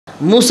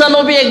মুসা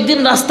নবী একদিন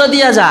রাস্তা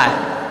দিয়া যায়,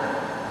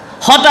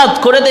 হঠাৎ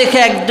করে দেখে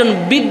একজন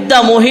বৃদ্ধা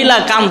মহিলা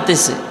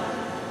কাঁদতেছে।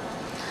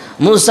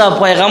 মুসা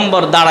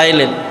পয়গম্বর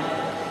দাঁড়াইলেন,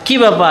 কি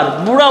ব্যাপার,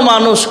 বুড়া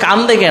মানুষ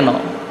কান্দে কেন?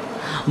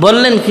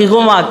 বললেন, কি গো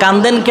মা,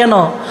 কান্দেন কেন?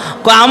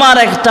 আমার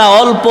একটা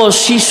অল্প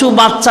শিশু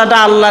বাচ্চাটা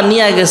আল্লাহ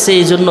নিয়ে গেছে,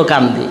 এই জন্য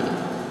কান্দি।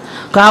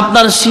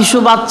 আপনার শিশু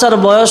বাচ্চার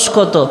বয়স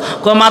কত?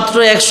 মাত্র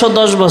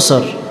 110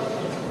 বছর।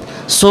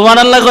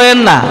 সুবহানাল্লাহ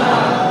কইেন না।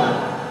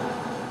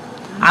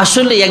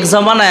 আসলে এক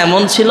জামানা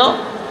এমন ছিল,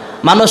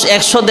 মানুষ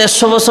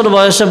 100-150 বছর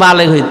বয়সে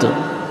বালেগ হইতো।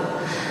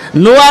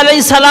 নূহ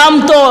আলাইহিস সালাম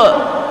তো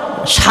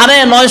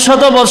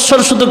 950 বছর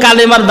শুধু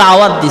কালিমার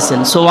দাওয়াত দিছেন।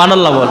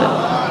 সুবহানাল্লাহ বলেন।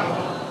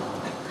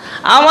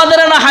 আমাদের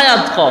না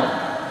হায়াত কম।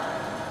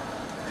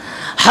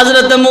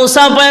 হযরত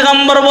মুসা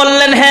পয়গম্বর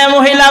বললেন, হে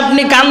মহিলা,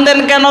 আপনি কান্দেন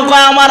কেন?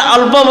 আমার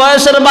অল্প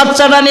বয়সের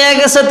বাচ্চাটা নিয়ে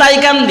গেছে, তাই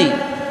কান্দি।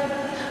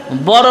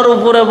 বড়র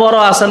উপরে বড়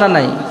আছে না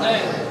নাই?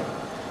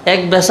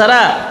 এক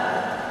বেচারা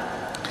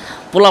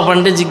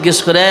পোলাপান্ডে জিজ্ঞেস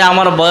করে,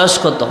 আমার বয়স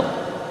কত?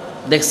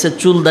 দেখছে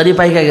চুল দাড়ি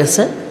পাইকা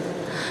গেছে,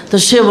 তো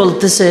সে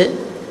বলতেছে,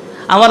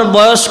 আমার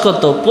বয়স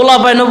কত?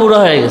 পোলাপাইনও বুড়ো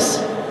হয়ে গেছে।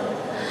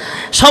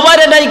 সবাই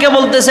ডাইকে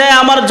বলতেছে,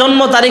 আমার জন্ম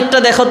তারিখটা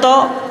দেখো তো।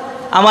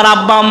 আমার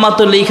আব্বা আম্মা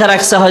তো লেখা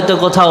রাখছে হয়তো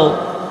কোথাও।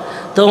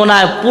 তো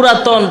ওনার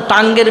পুরাতন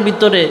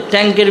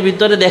ট্যাঙ্কের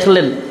ভিতরে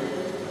দেখলেন,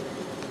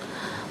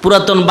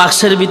 পুরাতন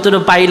বাক্সের ভিতরে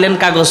পাইলেন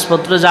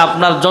কাগজপত্র, যে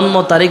আপনার জন্ম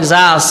তারিখ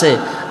যা আছে,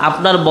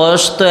 আপনার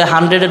বয়স তো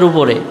 100-এর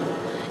উপরে,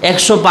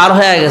 100 পার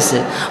হয়ে গেছে।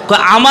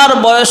 আমার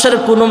বয়সের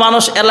কোনো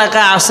মানুষ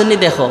এলাকায় আসেনি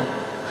দেখো।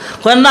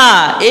 না,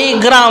 এই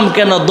গ্রাম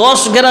কেন, 10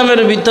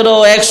 গ্রামের ভিতরেও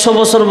 100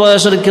 বছর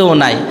বয়সের কেউ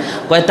নাই।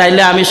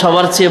 তাইলে আমি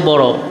সবার চেয়ে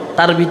বড়।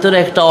 তার ভিতরে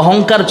একটা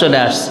অহংকার চলে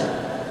আসছে।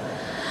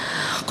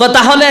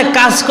 তাহলে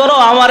কাজ করো,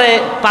 আমারে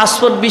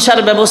পাসপোর্ট ভিসার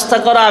ব্যবস্থা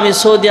করো, আমি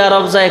সৌদি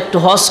আরব যাই একটু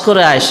হজ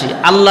করে আসি,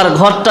 আল্লাহর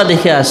ঘরটা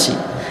দেখে আসি।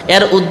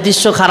 এর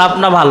উদ্দেশ্য খারাপ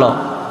না ভালো?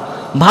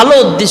 ভালো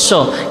উদ্দেশ্য,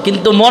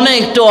 কিন্তু মনে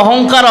একটু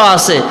অহংকারও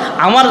আছে।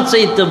 আমার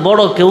চাইতে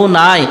বড় কেউ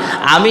নাই,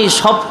 আমি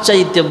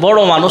সবচাইতে বড়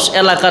মানুষ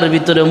এলাকার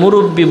ভিতরে,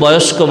 মুরব্বী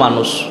বয়স্ক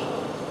মানুষ।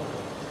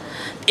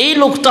 এই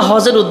লোকটা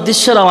হজের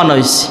উদ্দেশ্যে রওনা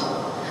হয়েছে।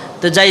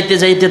 তো যাইতে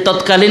যাইতে,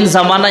 তৎকালীন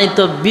জামানায়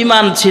তো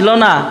বিমান ছিল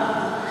না,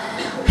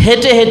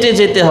 হেঁটে হেঁটে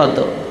যেতে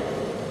হতো।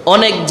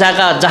 অনেক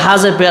জায়গা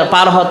জাহাজে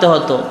পার হতে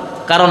হতো,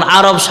 কারণ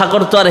আরব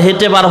সাগর তো আর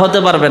হেঁটে পার হতে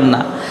পারবেন না,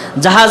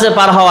 জাহাজে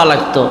পার হওয়া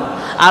লাগতো।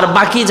 আর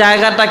বাকি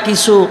জায়গাটা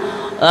কিছু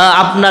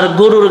আপনার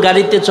গরুর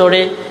গাড়িতে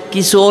চড়ে,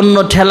 কিছু অন্য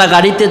ঠেলা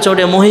গাড়িতে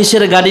চড়ে,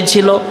 মহিষের গাড়ি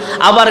ছিল,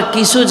 আবার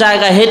কিছু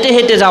জায়গা হেঁটে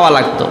হেঁটে যাওয়া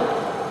লাগতো।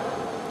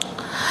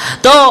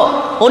 তো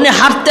উনি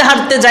হাঁটতে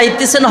হাঁটতে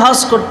যাইতেছেন,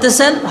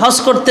 হজ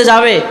করতে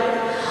যাবে।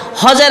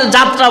 হজের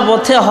যাত্রা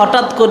পথে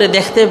হঠাৎ করে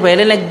দেখতে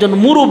পেলেন একজন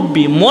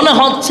মুরব্বী, মনে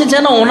হচ্ছে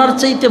যেন ওনার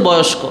চাইতে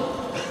বয়স্ক।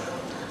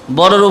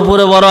 বড়র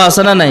উপরে বড়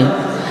আছে না নাই?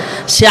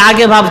 সে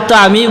আগে ভাবতো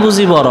আমি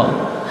বুঝি বড়,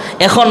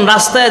 এখন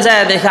রাস্তায়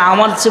যায় দেখে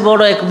আমার চেয়ে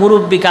বড় এক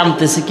মুরব্বী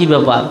কাঁদতেছে। কি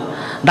ব্যাপার?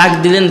 ডাক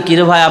দিলেন,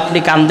 কিরে ভাই, আপনি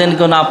কান্দেন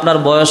কেন? আপনার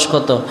বয়স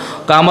কত?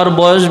 আমার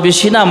বয়স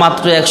বেশি না,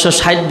 মাত্র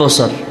 160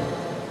 বছর।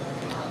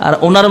 আর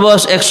ওনার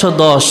বয়স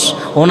 110।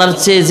 ওনার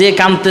চেয়ে যে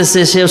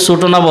কাঁদতেছে সে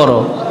ছোট না বড়?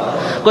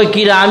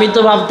 কিরে, আমি তো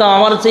ভাবতাম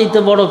আমার চাইতে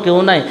বড় কেউ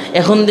নাই,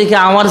 এখন দেখি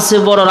আমার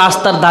চেয়ে বড়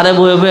রাস্তার ধারে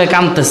বয়ে বয়ে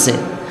কাঁদতেছে।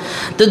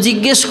 তো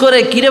জিজ্ঞেস করে,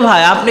 কিরে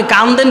ভাই, আপনি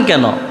কান্দেন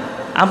কেন?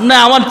 আপনি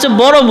আমার চেয়ে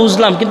বড়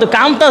বুঝলাম, কিন্তু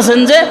কাঁদতেছেন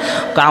যে?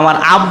 আমার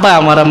আব্বা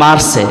আমারে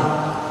মারছে।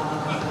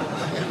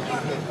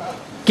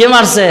 কে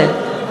মারছে?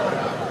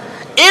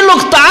 এই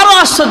লোক তো আরো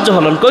আশ্চর্য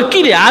হলেন।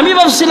 কিরে, আমি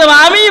ভাবছিলাম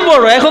আমি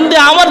বড়, এখন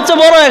দিয়ে আমার চেয়ে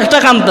বড় একটা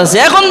কাঁদতেছে।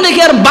 এখন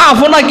দেখি আর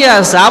বাপও না কে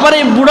আছে, আবার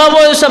এই বুড়া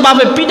বয়সে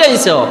বাপে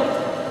পিটাইছে।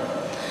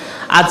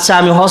 আচ্ছা,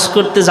 আমি হজ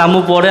করতে যাবো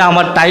পরে,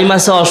 আমার টাইম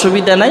আছে,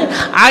 অসুবিধা নাই।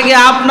 আগে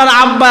আপনার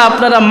আব্বা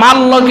আপনারা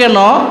মারল কেন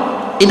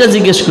এটা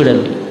জিজ্ঞেস করেন।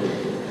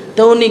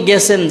 তো উনি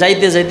গেছেন,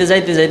 যাইতে যাইতে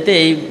যাইতে যাইতে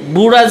এই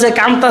বুড়া যে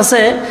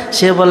কাঁদতেছে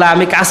সে বলে,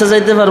 আমি কাছে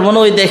যাইতে পারবো না,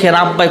 ওই দেখেন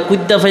আব্বাই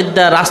কুদ্দা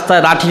ফাইদ্দা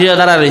রাস্তায় লাঠিয়া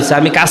দাঁড়া রয়েছে,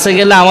 আমি কাছে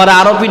গেলে আমার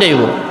আরও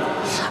পিটাইব,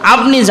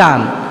 আপনি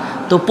যান।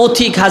 তো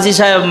পথিক হাজি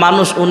সাহেব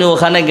মানুষ, উনি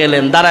ওখানে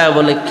গেলেন, দাঁড়ায়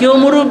বলে, কেউ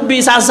মুরব্বী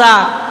চাচা,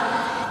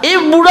 এই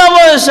বুড়া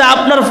বয়সে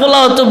আপনার পোলা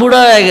তো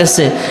বুড়া হয়ে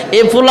গেছে,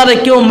 এই পোলারে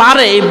কেউ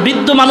মারে, এই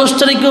বৃদ্ধ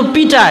মানুষটারে কেউ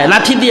পিটায়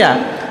লাঠি দিয়া,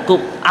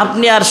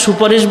 আপনি আর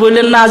সুপারিশ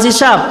বললেন না হাজি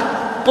সাহেব?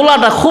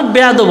 পোলাটা খুব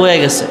বেয়াদব হয়ে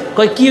গেছে।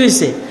 কি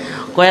হয়েছে?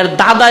 আর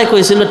দাদাই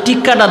কইছিল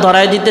টিক্কাটা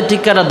ধরাই দিতে,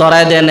 টিক্কাটা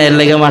ধরাই দেয় না, এর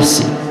লেগে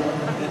মারছি।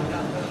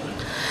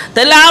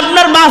 তাইলে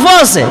আপনার বাপও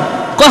আছে?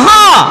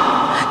 হ্যাঁ।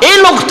 এই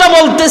লোকটা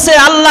বলতেছে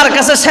আল্লাহর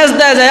কাছে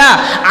সেজদায় যায়,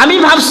 আমি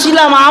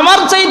ভাবছিলাম আমার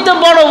চাইতে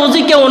বড়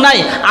বুঝি কেউ নাই।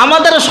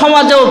 আমাদের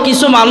সমাজেও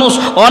কিছু মানুষ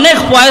অনেক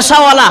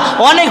পয়সাওয়ালা,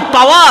 অনেক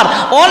পাওয়ার,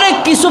 অনেক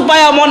কিছু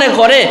পায়া মনে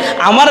করে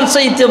আমার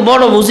চাইতে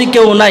বড় বুঝি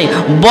কেউ নাই।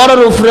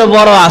 বড়র উপরে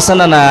বড় আছে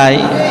না নাই?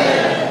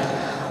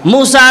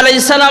 মুসা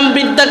আলাইহিস সালাম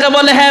বৃদ্ধাকে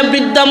বলে, হ্যাঁ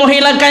বৃদ্ধা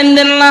মহিলা,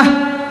 কাঁদেন না,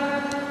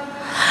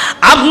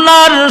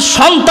 আপনার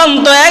সন্তান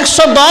তো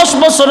 110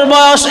 বছর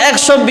বয়স,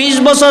 120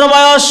 বছর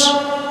বয়স,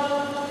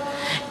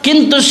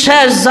 কিন্তু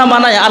শেষ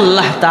জামানায়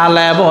আল্লাহ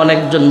তাআলা এমন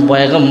একজন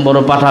পয়গম্বর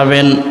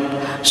পাঠাবেন,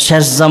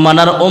 শেষ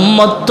জামানার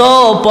উম্মত তো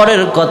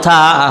পরের কথা,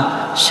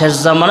 শেষ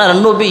জামানার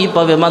নবী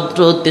পাবে মাত্র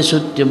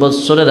 63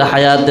 বছরের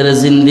হায়াতের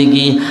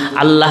জিন্দেগি।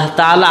 আল্লাহ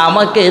তাআলা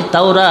আমাকে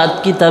তাওরাত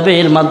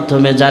কিতাবের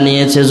মাধ্যমে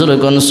জানিয়েছে। জোরে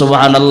কোন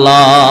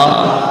সুবহানাল্লাহ।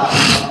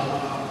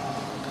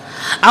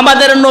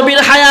 আমাদের নবীর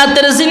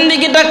হায়াতের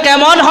জিন্দেগিটা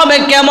কেমন হবে,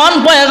 কেমন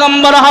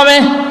পয়গম্বর হবে?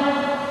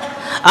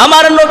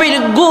 আমার নবীর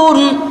গুণ,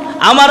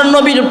 আমার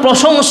নবীর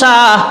প্রশংসা,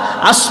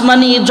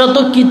 আসমানি যত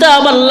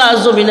কিতাব আল্লাহ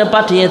জমিনে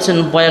পাঠিয়েছেন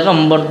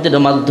পয়গম্বরদের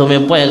মাধ্যমে,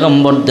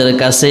 পয়গম্বরদের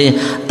কাছে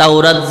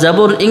তাওরাত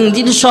জাবুর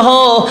ইনজিল সহ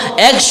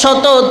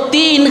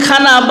 103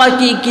 খানা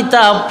বাকি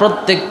কিতাব,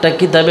 প্রত্যেকটা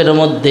কিতাবের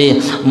মধ্যে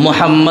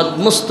মুহাম্মদ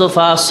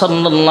মুস্তাফা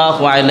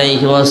সাল্লাল্লাহু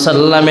আলাইহি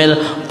ওয়াসাল্লামের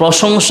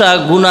প্রশংসা,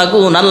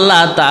 গুণাগুণ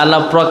আল্লাহ তাআলা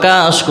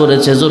প্রকাশ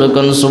করেছে। জোরে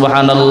কোন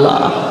সুবহানাল্লাহ।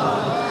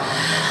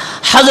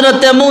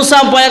 হযরতে মূসা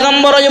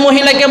পয়গম্বর ওই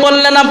মহিলাকে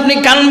বললেন, আপনি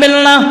কানবেন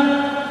না,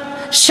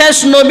 শেষ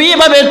নবী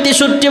ভাবে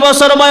 63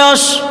 বছর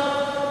বয়স।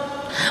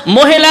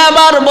 মহিলা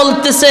আবার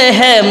বলতেছে,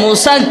 হে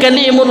মূসা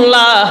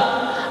কালিমুল্লাহ,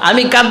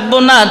 আমি কাঁদবো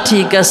না,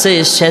 ঠিক আছে,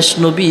 শেষ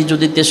নবী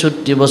যদি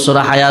 63 বছর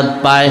হায়াত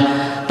পায়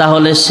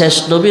তাহলে শেষ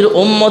নবীর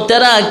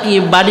উম্মতেরা কি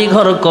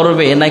বাড়িঘর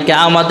করবে নাকি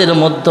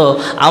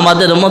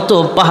আমাদের মতো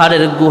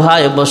পাহাড়ের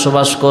গুহায়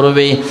বসবাস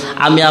করবে?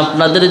 আমি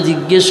আপনাদের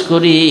জিজ্ঞেস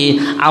করি,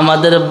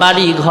 আমাদের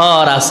বাড়ি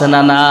ঘর আছে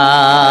না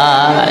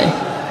নাই?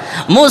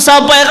 মূসা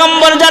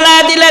পয়গম্বর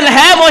জানায় দিলেন,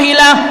 হ্যাঁ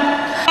মহিলা,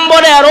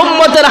 আর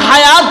উম্মতের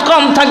হায়াত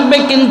কম থাকবে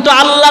কিন্তু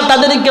আল্লাহ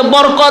তাদেরকে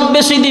বরকত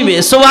বেশি দিবে।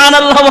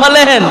 সুবহানাল্লাহ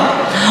বলেন।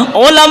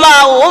 উলামা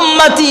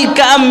উম্মতি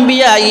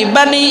কাম্বিয়া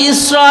বানি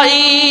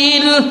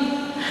ইসরাইল,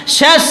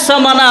 শেষ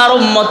জামানার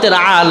উম্মতের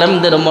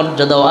আলেমদের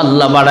মর্যাদাও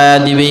আল্লাহ বাড়ায়া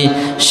দিবে।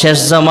 শেষ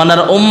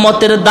জামানার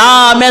উম্মতের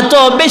দাম এত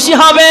বেশি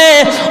হবে,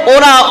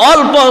 ওরা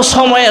অল্প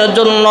সময়ের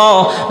জন্য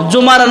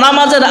জুমার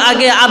নামাজের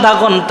আগে আধা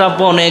ঘন্টা,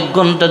 পৌনে 1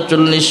 ঘন্টা,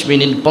 40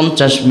 মিনিট,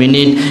 50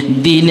 মিনিট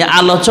দিন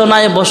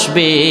আলোচনায়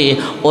বসবে।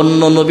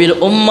 অন্য নবীর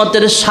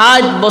উম্মতের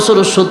 60 বছর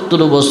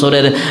 70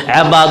 বছরের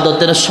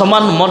ইবাদতের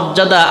সমান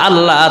মর্যাদা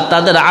আল্লাহ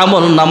তাদের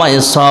আমল নামায়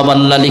সওয়াব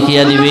আল্লাহ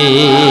লিখিয়া দিবে।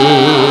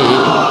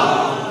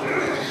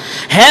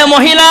 হ্যাঁ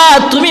মহিলা,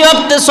 তুমি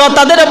ভাবতেছ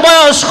তাদের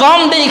বয়স কম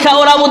দেখা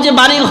ওরা বুঝি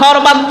বাড়ি ঘর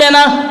বাঁধবে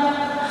না?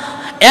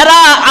 এরা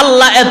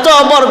আল্লাহ এত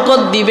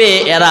বরকত দিবে,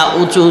 এরা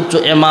উঁচু উঁচু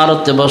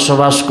ইমারতে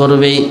বসবাস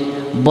করবে।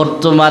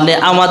 বর্তমানে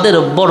আমাদের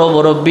বড়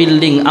বড়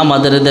বিল্ডিং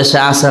আমাদের দেশে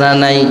আছে না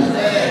নাই?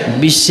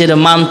 বিশ্বের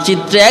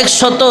মানচিত্রে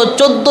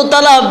 114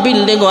 তলা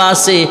বিল্ডিংও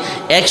আছে,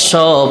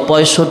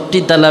 165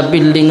 তলা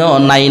বিল্ডিংও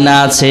নাই না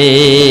আছে।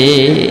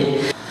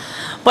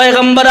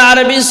 পয়গম্বর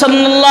আরবি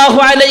সাল্লাল্লাহু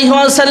আলাইহি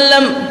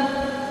ওয়াসাল্লাম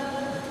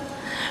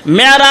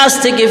মেরাজ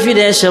থেকে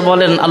ফিরে এসে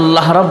বলেন,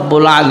 আল্লাহ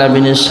রাব্বুল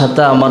আলামিনের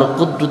সাথে আমার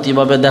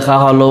কুদরতিভাবে দেখা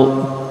হলো।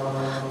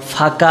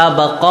 ফাকা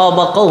বা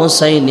কাবা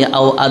কাউসাইনি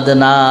আও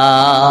আদনা,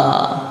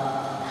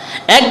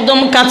 একদম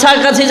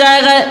কাছাকাছি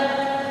জায়গায়।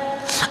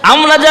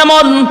 আমরা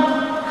যেমন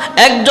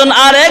একজন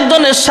আর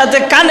একজনের সাথে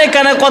কানে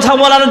কানে কথা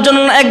বলার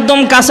জন্য একদম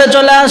কাছে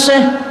চলে আসে,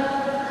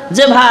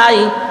 যে ভাই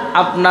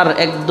আপনার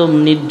একদম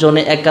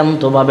নির্জনে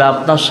একান্তভাবে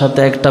আপনার সাথে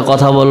একটা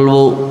কথা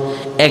বলবো।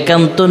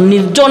 একান্ত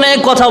নির্জনে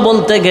কথা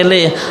বলতে গেলে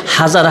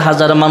হাজার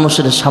হাজার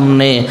মানুষের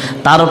সামনে,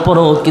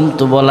 তারপরেও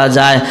কিন্তু বলা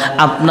যায়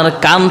আপনার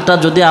কানটা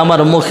যদি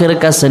আমার মুখের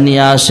কাছে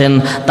নিয়ে আসেন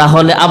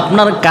তাহলে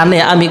আপনার কানে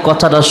আমি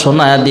কথাটা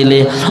শোনায়া দিলে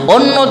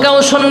অন্য কেউ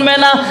শুনবে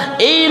না।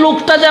 এই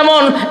লোকটা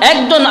যেমন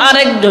একজন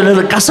আরেকজনের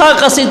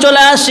কাছাকাছি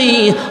চলে আসি,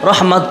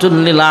 রহমাতুল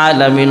লিল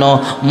আলামিন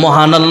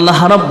মহান আল্লাহ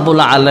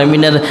রাব্বুল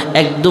আলামিনের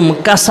একদম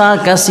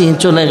কাছাকাছি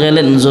চলে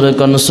গেলেন। জোরে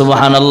কোন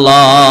সুবহানাল্লাহ।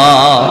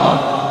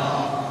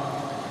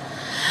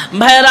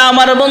 ভাইরা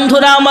আমার,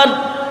 বন্ধুরা আমার,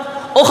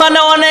 ওখানে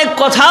অনেক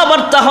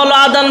কথাবার্তা হলো,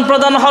 আদান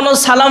প্রদান হলো,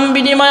 সালাম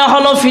বিনিময়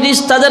হলো,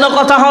 ফিরিস্তাদেরও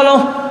কথা হলো।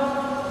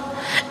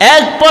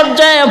 এক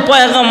পর্যায়ে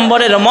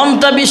পয়গম্বরের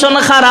মনটা ভীষণ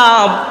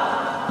খারাপ।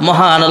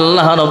 মহান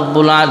আল্লাহ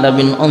রাব্বুল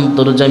আলামিন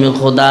অন্তর্যামী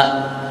খোদা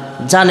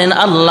জানেন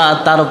আল্লাহ,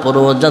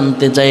 তারপরও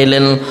জানতে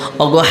চাইলেন,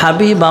 ওগো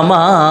হাবিব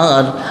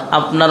আমার,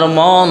 আপনার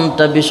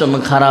মনটা ভীষণ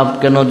খারাপ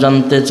কেন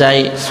জানতে চাই।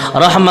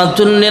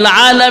 রহমাতুল লিল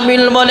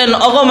আলামিন বলেন,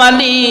 ওগো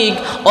মালিক,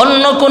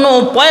 অন্য কোনো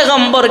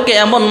পয়গম্বরকে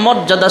এমন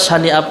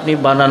মর্যাদাশালী আপনি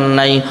বানান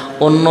নাই,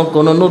 অন্য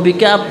কোনো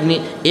নবীকে আপনি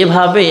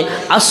এভাবে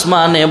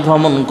আসমানে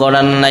ভ্রমণ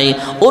করান নাই,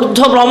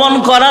 ঊর্ধ্ব ভ্রমণ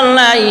করান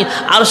নাই,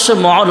 আরশে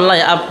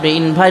মুআল্লায় আপনি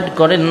ইনভাইট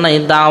করেন নাই,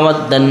 দাওয়াত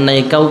দেন নাই,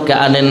 কাউকে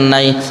আনেন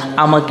নাই,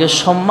 আমাকে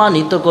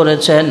সম্মানিত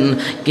করেছেন।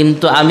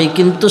 কিন্তু আমি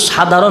কিন্তু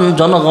সাধারণ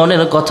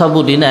জনগণের কথা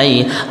বলি নাই,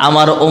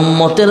 আমার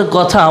উম্মতের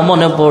কথা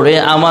মনে পড়ে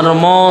আমার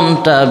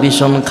মনটা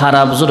ভীষণ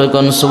খারাপ। জোরে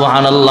কোন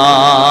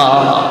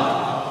সুবহানাল্লাহ।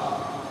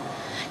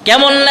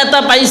 কেমন নেতা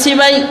পাইছি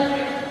ভাই!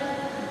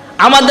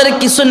 আমাদের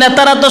কিছু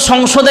নেতারা তো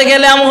সংসদে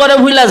গেলে আমগরে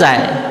ভুলা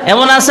যায়,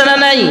 এমন আছে না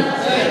নাই?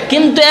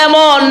 কিন্তু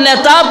এমন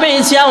নেতা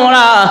পেয়েছি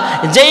আমরা,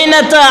 যেই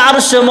নেতা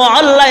আরশে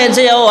মুআল্লায়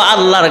যেও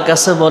আল্লাহর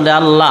কাছে বলে,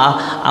 আল্লাহ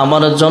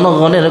আমার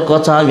জনগণের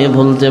কথা আমি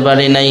ভুলতে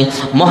পারি নাই।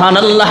 মহান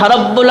আল্লাহ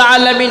রাব্বুল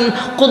আলামিন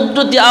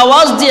কুদরতি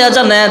আওয়াজ দিয়া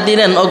জানায়া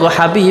দিলেন, ওগো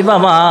হাবিব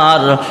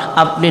আমার,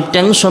 আপনি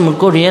টেনশন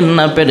করিয়েন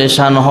না,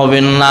 পেরেশান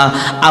হবেন না,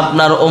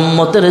 আপনার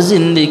উম্মতের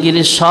জিন্দেগির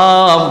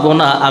সব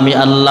গুনাহ আমি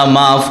আল্লাহ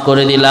মাফ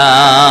করে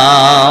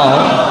দিলাম।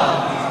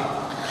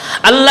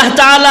 আল্লাহ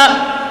তাআলা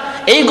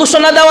এই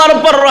ঘোষণা দেওয়ার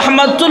পর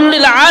রহমাতুল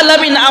লিল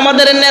আলামিন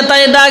আমাদের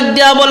নেতায় ডাক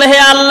দেয়া বলে, হে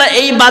আল্লাহ,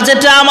 এই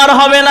বাজেটে আমার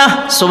হবে না।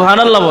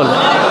 সুবহানাল্লাহ বলে,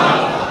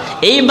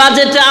 এই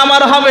বাজেটে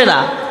আমার হবে না।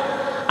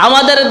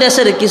 আমাদের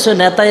দেশের কিছু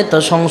নেতাই তো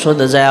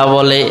সংসদে যায়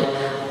বলে,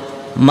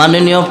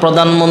 মাননীয়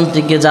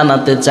প্রধানমন্ত্রীকে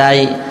জানাতে চাই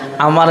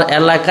আমার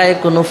এলাকায়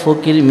কোনো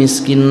ফকির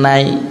মিসকিন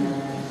নাই।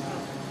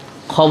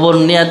 খবর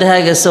নিয়ে দেখা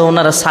গেছে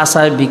ওনারা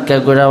সাসায় ভিক্ষা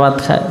করে ভাত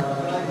খায়।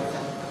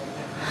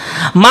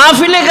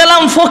 মাহফিলে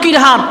গেলাম ফকির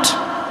হাট,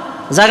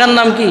 জায়গার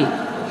নাম কি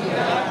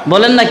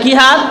বলেন না, কি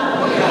হাট?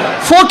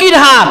 ফকির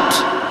হাট।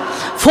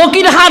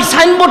 ফকির হাট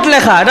সাইনবোর্ড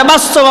লেখা, এটা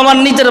বাস্তব, আমার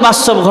নিজের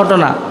বাস্তব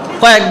ঘটনা।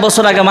 কয়েক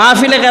বছর আগে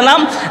মাহফিলে গেলাম,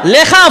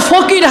 লেখা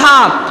ফকির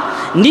হাট,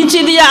 নিচে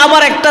দিয়ে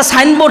আবার একটা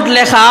সাইনবোর্ড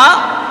লেখা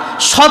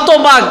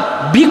শতভাগ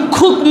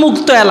ভিক্ষুক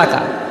মুক্ত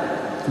এলাকা।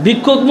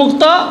 ভিক্ষুক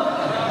মুক্ত,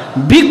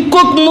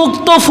 ভিক্ষুক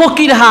মুক্ত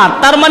ফকির হাট।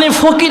 তার মানে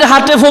ফকির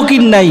হাটে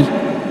ফকির নাই,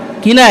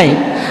 কি নাই?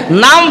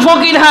 নাম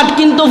ফকির হাট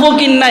কিন্তু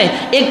ফকির নাই।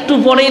 একটু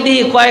পরেই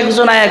দিয়ে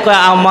কয়েকজন আয়া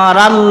কয়, আমার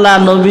আল্লাহ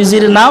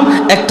নবীজির নাম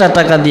 1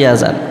 টাকা দিয়া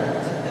যান।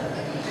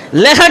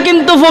 লেখা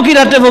কিন্তু ফকির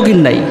হাটে ফকির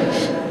নাই,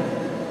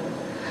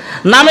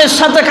 নামের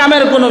সাথে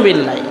কামের কোনো মিল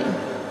নাই।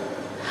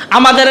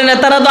 আমাদের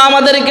নেতারা তো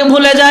আমাদেরকে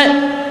ভুলে যায়।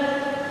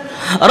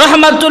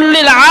 রহমাতুল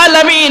লিল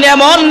আলামিন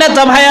এমন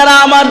নেতা ভাইয়ারা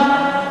আমার,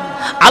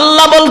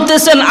 আল্লাহ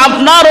বলতেছেন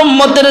আপনার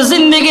উম্মতের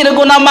জিন্দেগির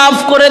গুনাহ মাফ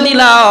করে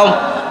দিলাম।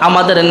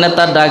 আমাদের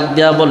নেতা ডাক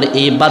দেয়া বলে,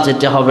 এই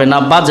বাজেটে হবে না,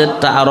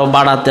 বাজেটটা আরো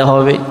বাড়াতে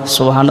হবে।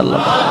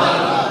 সুবহানাল্লাহ।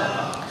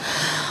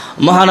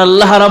 মহান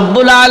আল্লাহ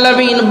রাব্বুল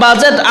আলামিন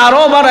বাজেট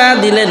আরো বাড়ায়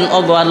দিলেন।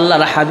 ওগো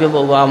আল্লাহর হাবিব,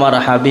 ওগো আমার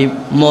হাবিব,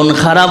 মন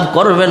খারাপ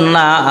করবেন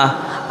না।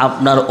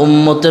 আপনার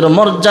উম্মতের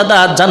মর্যাদা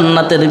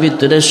জান্নাতের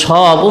ভিতরে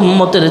সব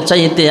উম্মতের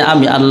চাইতে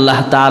আমি আল্লাহ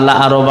তাআলা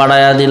আরো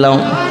বাড়ায়া দিলাম।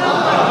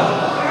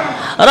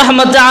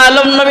 রহমতে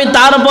আলম নবী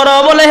তারপরও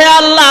বলে, হে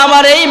আল্লাহ,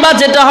 আমার এই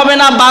বাজেটে হবে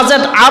না,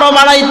 বাজেট আরো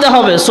বাড়াইতে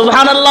হবে।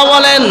 সুবহানাল্লাহ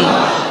বলেন।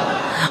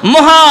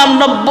 মহান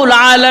রব্বুল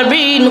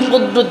আলামিন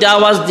কুদরতি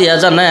আওয়াজ দিয়া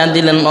জানায়া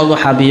দিলেন, ওগো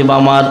হাবিব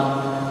আমার,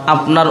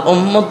 আপনার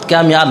উম্মতকে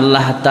আমি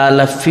আল্লাহ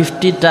তাআলা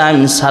 50 টাইম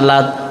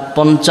সালাত,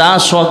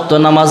 50 ওয়াক্ত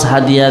নামাজ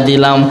হাদিয়া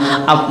দিলাম।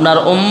 আপনার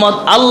উম্মত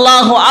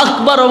আল্লাহু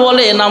আকবার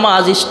বলে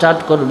নামাজ স্টার্ট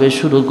করবে,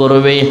 শুরু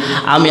করবে।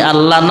 আমি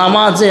আল্লাহ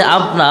নামাজে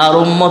আপনার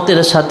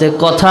উম্মতের সাথে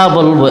কথা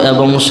বলবো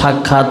এবং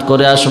সাক্ষাৎ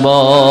করে আসব।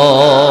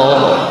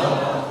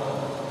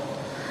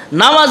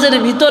 নামাজের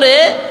ভিতরে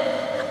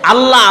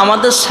আল্লাহ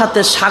আমাদের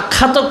সাথে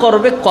সাক্ষাৎও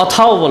করবে,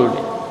 কথাও বলবে।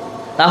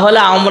 তাহলে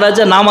আমরা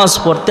যে নামাজ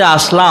পড়তে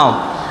আসলাম,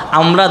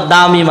 আমরা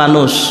দামি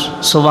মানুষ।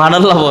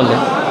 সুবহানাল্লাহ বলে।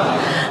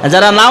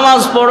 যারা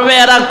নামাজ পড়বে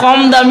এরা কম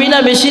দামি না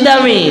বেশি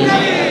দামি?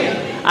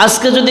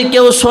 আজকে যদি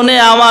কেউ শোনে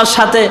আমার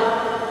সাথে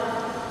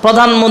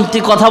প্রধানমন্ত্রী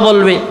কথা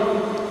বলবে,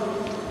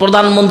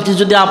 প্রধানমন্ত্রী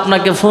যদি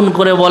আপনাকে ফোন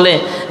করে বলে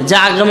যে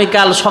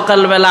আগামীকাল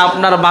সকালবেলা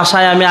আপনার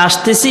বাসায় আমি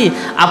আসতেছি,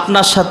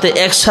 আপনার সাথে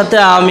একসাথে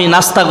আমি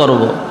নাস্তা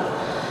করব,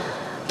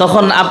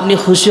 তখন আপনি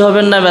খুশি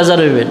হবেন না বেজার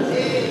হইবেন?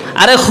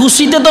 আরে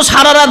খুশিতে তো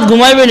সারা রাত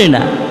ঘুমাইবেনই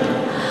না।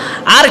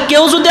 আর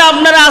কেউ যদি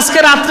আপনারা আজকে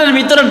রাত্রের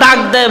ভিতরে ডাক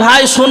দেয়,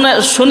 ভাই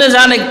শুনে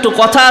যান, একটু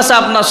কথা আছে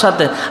আপনার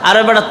সাথে।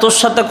 আরে বেটা, তোর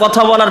সাথে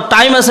কথা বলার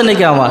টাইম আছে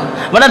নাকি আমার?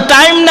 বেটা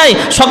টাইম নাই,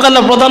 সকালে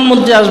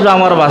প্রধানমন্ত্রী আসবে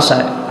আমার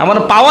বাসায়, আমার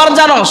পাওয়ার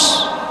জানোস।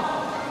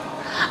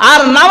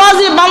 আর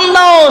নামাজি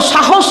বান্দাও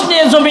সাহস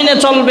নিয়ে জমিনে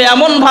চলবে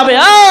এমনভাবে,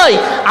 এই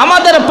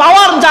আমাদের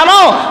পাওয়ার জানো,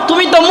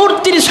 তুমি তো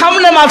মূর্তির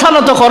সামনে মাথা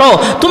নত করো,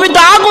 তুমি তো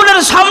আগুনের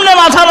সামনে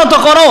মাথা নত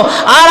করো।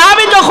 আর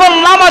আমি যখন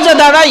নামাজে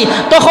দাঁড়াই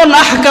তখন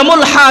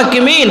আহকামুল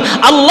হাকিমিন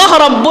আল্লাহ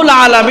রাব্বুল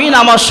আলামিন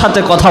আমার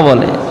সাথে কথা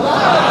বলে।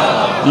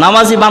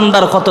 নামাজি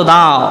বান্দার কত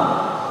দাম!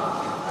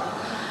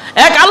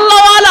 এক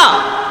আল্লাহওয়ালা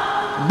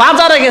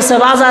বাজারে গেছে,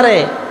 বাজারে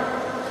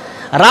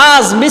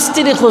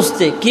রাজমিস্ত্রি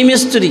খুঁজতে। কি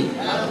মিস্ত্রি?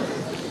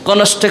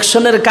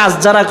 কনস্ট্রাকশনের কাজ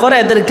যারা করে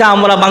এদেরকে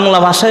আমরা বাংলা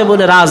ভাষায়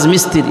বলে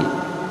রাজমিস্ত্রি।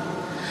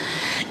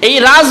 এই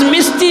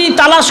রাজমিস্ত্রি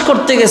তালাশ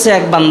করতে গেছে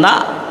এক বান্দা,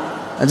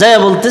 যাই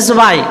বলতেছে,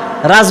 ভাই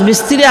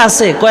রাজমিস্ত্রি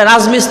আছে? কয়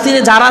রাজমিস্ত্রি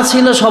যারা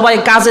ছিল সবাই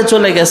কাজে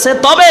চলে গেছে,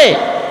 তবে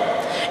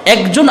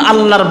একজন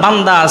আল্লাহর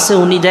বান্দা আছে,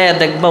 উনি যায়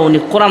দেখবা, উনি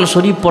কোরআন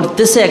শরীফ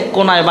পড়তেছে এক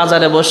কোনায়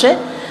বাজারে বসে,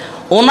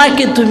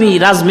 ওনাকে তুমি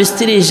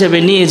রাজমিস্ত্রি হিসেবে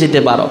নিয়ে যেতে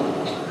পারো।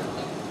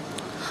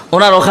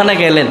 ওনার ওখানে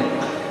গেলেন,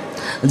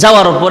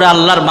 যাওয়ার পরে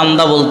আল্লাহর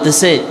বান্দা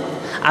বলতেছে,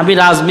 আমি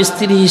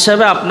রাজমিস্ত্রি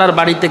হিসাবে আপনার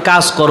বাড়িতে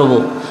কাজ করব,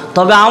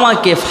 তবে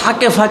আমাকে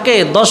ফাঁকে ফাঁকে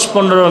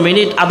 10-15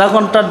 মিনিট আধা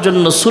ঘন্টার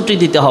জন্য ছুটি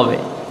দিতে হবে।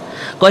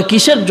 কয়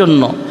কিসের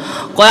জন্য?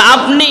 কয়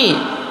আপনি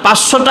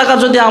 500 টাকা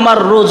যদি আমার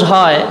রোজ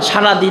হয়,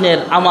 সারা দিনের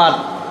আমার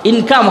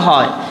ইনকাম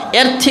হয়,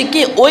 এর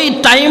থেকে ওই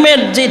টাইমের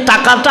যে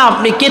টাকাটা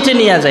আপনি কেটে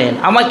নিয়ে যান,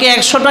 আমাকে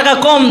 100 টাকা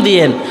কম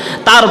দিয়েন।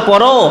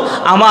 তারপরও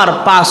আমার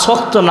 5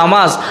 ওয়াক্ত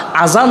নামাজ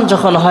আজান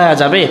যখন হয়ে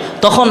যাবে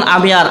তখন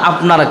আমি আর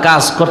আপনার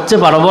কাজ করতে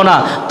পারবো না,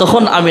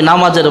 তখন আমি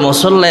নামাজের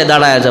মুসল্লায়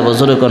দাঁড়ায় যাব।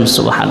 জোরে কোন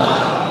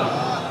সুবহানাল্লাহ।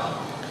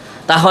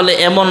 তাহলে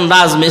এমন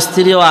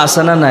রাজমিস্ত্রিও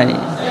আছে না নাই?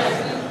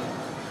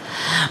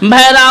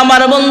 ভাইরা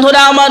আমার,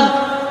 বন্ধুরা আমার,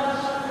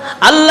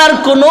 আল্লাহর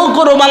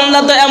কোনো বান্দা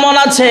তো এমন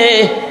আছে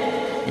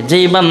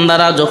যেই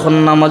বান্দারা যখন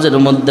নামাজের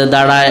মধ্যে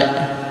দাঁড়ায়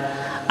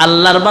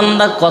আল্লাহর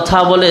বান্দা কথা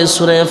বলে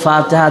সূরা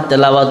ফাতিহা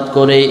তেলাওয়াত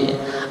করে,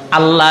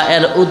 আল্লাহ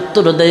এর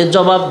উত্তর দেয়,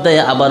 জবাব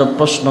দেয়, আবার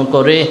প্রশ্ন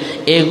করে,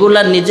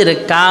 এগুলা নিজের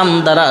কান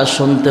দ্বারা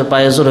শুনতে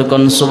পায়। জোরে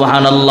কোন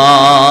সুবহানাল্লাহ।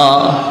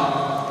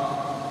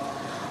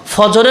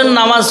 ফজরের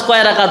নামাজ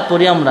কয় রাকাত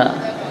পড়ি আমরা?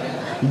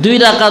 2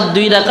 রাকাত,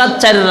 2 রাকাত,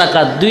 4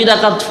 রাকাত। 2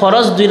 রাকাত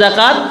ফরজ, 2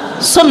 রাকাত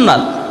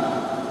সুন্নাত।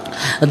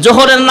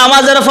 জোহরের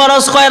নামাজের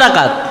ফরজ কয়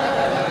রাকাত?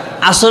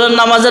 আসরের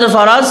নামাজের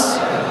ফরজ,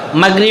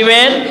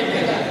 মাগরিবের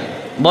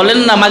বলেন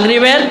না,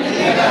 মাগরিবের,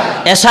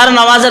 এশার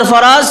নামাজের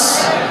ফরজ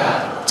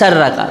 4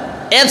 রাকাত।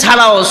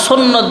 এছাড়াও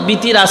সুন্নত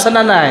বিতির আছে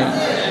না নাই?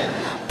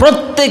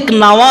 প্রত্যেক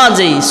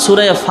নামাজেই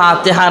সূরা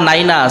ফাতিহা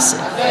নাই না আছে?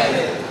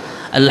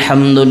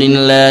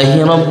 আলহামদুলিল্লাহি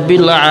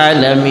রাব্বিল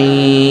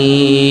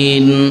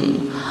আলামিন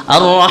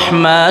আর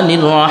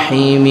রহমানির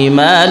রহিম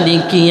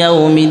মালিকি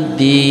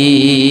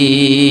ইয়াউমিদ্দিন।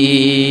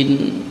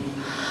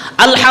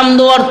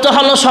 আলহামদু অর্থ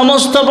হলো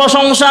সমস্ত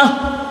প্রশংসা।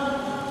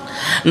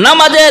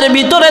 নামাজের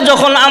ভিতরে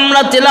যখন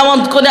আমরা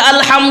তেলাওয়াত করি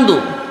আলহামদু,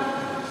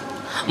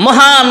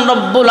 মহান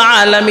রব্বুল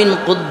আলামিন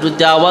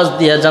কুদরতি আওয়াজ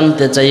দিয়ে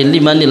জানতে চাই,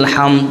 লিমানিল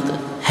হামদ,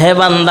 হে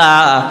বান্দা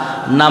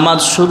নামাজ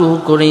শুরু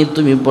করে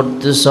তুমি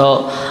পড়তেছ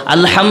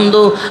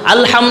আলহামদু।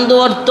 আলহামদু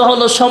অর্থ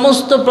হলো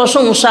সমস্ত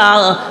প্রশংসা।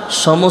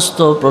 সমস্ত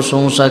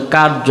প্রশংসা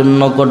কার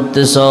জন্য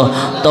করতেছ?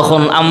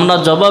 তখন আমরা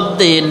জবাব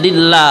দিই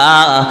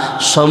লিল্লাহ,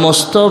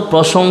 সমস্ত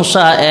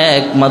প্রশংসা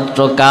একমাত্র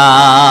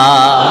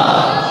কার?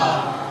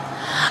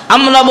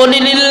 আমরা বলি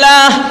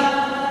লিল্লাহ।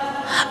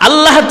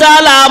 আল্লাহ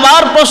তাআলা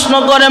আবার প্রশ্ন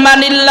করে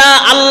মানিল্লাহ,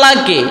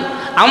 আল্লাহকে?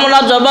 আমরা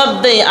জবাব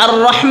দেই আর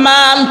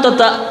রহমান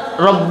তথা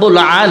রব্বুল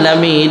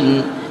আলামিন।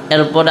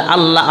 এরপরে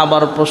আল্লাহ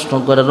আবার প্রশ্ন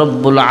করে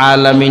রব্বুল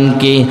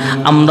আলামিনকে,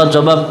 আমরা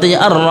জবাব দিই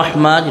আর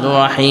রহমানির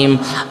রহিম।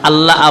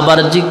 আল্লাহ আবার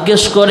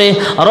জিজ্ঞেস করে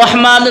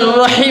রহমানির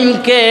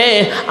রহিমকে,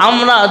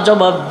 আমরা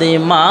জবাব দিই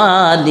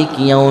মালিক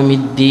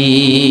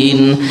ইয়াউমিদ্দিন।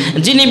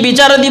 যিনি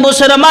বিচার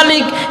দিবসের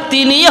মালিক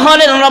তিনি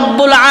হলেন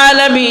রব্বুল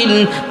আলামিন,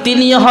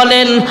 তিনি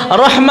হলেন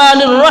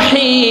রহমানির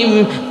রহিম,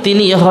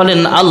 তিনি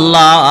হলেন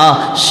আল্লাহ।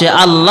 সে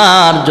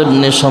আল্লাহর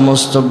জন্য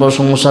সমস্ত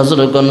প্রশংসা।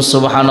 যখন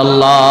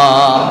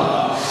সুবহানাল্লাহ।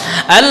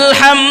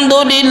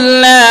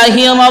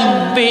 আলহামদুলিল্লাহি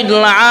রাব্বিল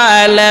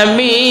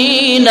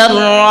আলামিন আর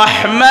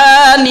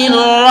রহমানির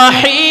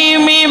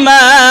রহিম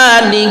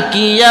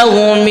মালিকি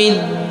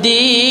ইয়াউমিদ্দিন।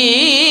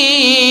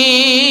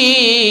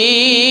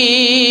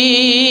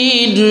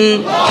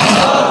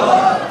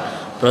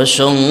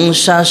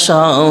 প্রশংসা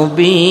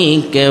সবই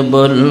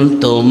কেবল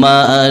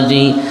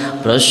তোমারি,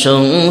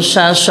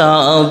 প্রশংসা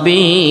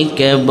সবই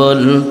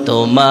কেবল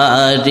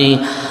তোমারি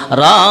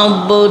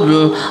রব্বুল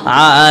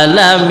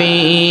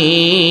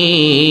আলামিন।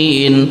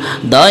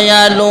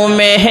 দয়ালু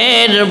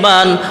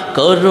মেহেরবান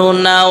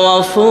করুণা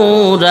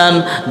ওয়াফুরান,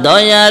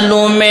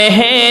 দয়ালু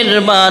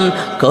মেহেরবান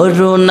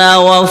করুণা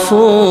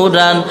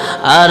ওয়াফুরান।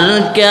 আর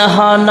কেহ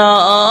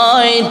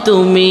নয়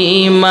তুমি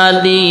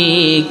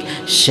মালিক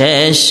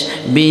শেষ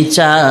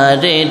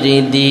বিচারের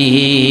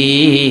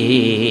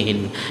দিন,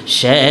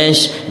 শেষ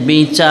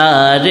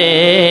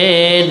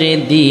বিচারের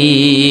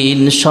দিন।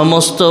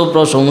 সমস্ত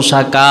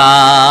প্রশংসা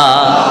কার?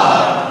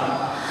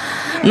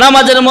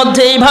 নামাজের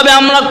মধ্যে এইভাবে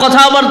আমরা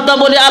কথাবার্তা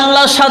বলি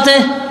আল্লাহর সাথে।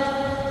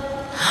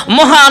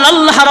 মহান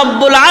আল্লাহ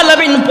রাব্বুল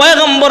আলামিন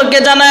পয়গম্বরকে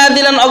জানায়া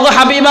দিলেন, ওগো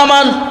হাবিব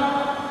আমার,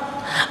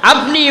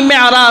 আপনি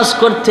মেরাজ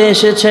করতে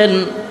এসেছেন,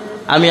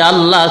 আমি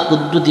আল্লাহ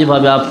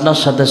কুদরতিভাবে আপনার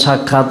সাথে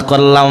সাক্ষাৎ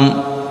করলাম।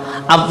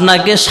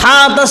 আপনাকে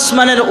 7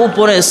 আসমানের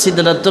উপরে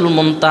সিদরাতুল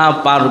মুনতাহা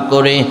পার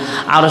করে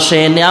আরশে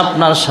এনে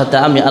আপনার সাথে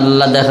আমি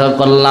আল্লাহ দেখা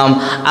করলাম।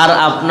 আর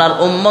আপনার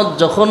উম্মত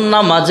যখন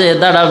নামাজে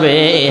দাঁড়াবে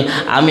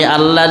আমি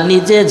আল্লাহ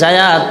নিজে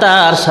যায়া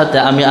তার সাথে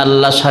আমি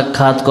আল্লাহ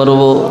সাক্ষাৎ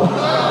করব।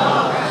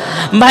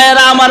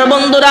 ভাইয়েরা আমার,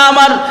 বন্ধুরা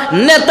আমার,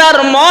 নেতার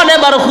মন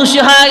এবার খুশি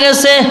হয়ে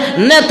গেছে।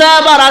 নেতা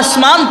আবার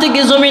আসমান থেকে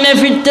জমিনে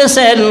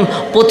ফিরতেছেন।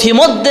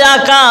 পথিমধ্যে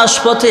আকাশ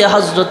পথে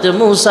হযরতে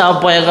মূসা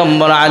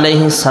পয়গম্বর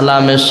আলাইহিস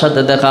সালামের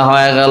সাথে দেখা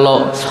হয়ে গেল।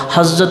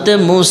 হযরতে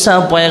মূসা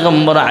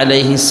পয়গম্বর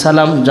আলাইহিস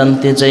সালাম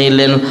জানতে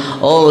চাইলেন,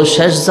 ও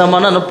শেষ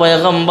জামানার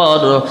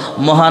পয়গম্বর,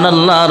 মহান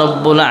আল্লাহ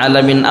রব্বুল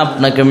আলামিন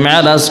আপনাকে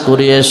মেরাজ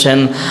করিয়েছেন,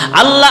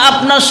 আল্লাহ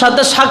আপনার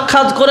সাথে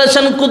সাক্ষাৎ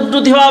করেছেন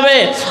কুদরতিভাবে।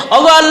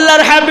 ওগো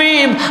আল্লাহর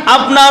হাবিব,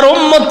 আপনার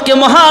উম্মতকে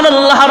মহান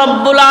আল্লাহ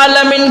রাব্বুল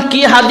আলামিন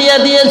কি হাদিয়া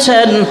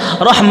দিয়েছেন?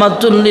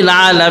 রহমাতুল লিল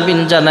আলামিন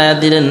জানায়া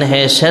দিলেন,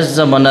 হে শেষ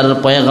জামানার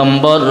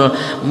পয়গম্বর।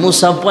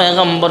 মূসা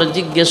পয়গম্বর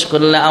জিজ্ঞেস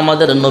করলে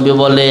আমাদের নবী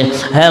বলে,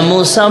 হে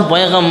মূসা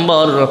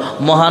পয়গম্বর,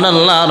 মহান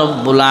আল্লাহ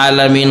রাব্বুল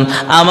আলামিন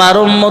আমার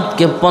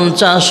উম্মতকে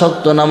 50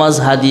 ওয়াক্ত নামাজ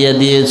হাদিয়া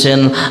দিয়েছেন।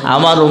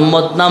 আমার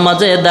উম্মত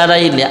নামাজে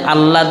দাঁড়াইলে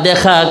আল্লাহ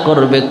দেখা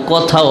করবে,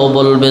 কথাও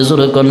বলবে।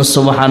 জোরে কোন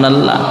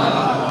সুবহানাল্লাহ।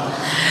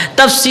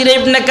 তাফসীর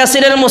ইবনে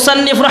কাসিরের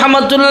মুসান্নিফ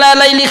রাহমাতুল্লাহ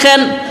আলাইহি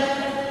লিখেন,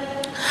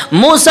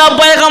 মূসা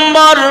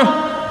পয়গম্বর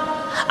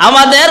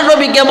আমাদের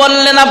নবীকে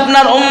বললেন,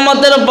 আপনার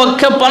উম্মতের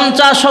পক্ষে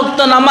 50 ওয়াক্ত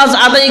নামাজ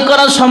আদায়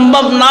করা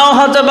সম্ভব নাও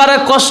হতে পারে,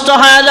 কষ্ট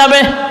হয়ে যাবে।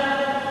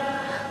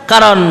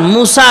 কারণ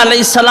মূসা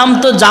আলাইহিস সালাম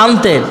তো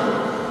জানতেন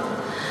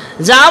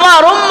যে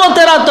আমার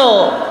উম্মতেরা তো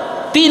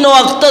 3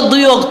 ওয়াক্ত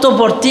 2 ওয়াক্ত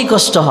পড়তেই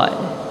কষ্ট হয়।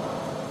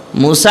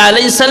 মুসা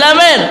আলাইহিস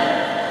সালামের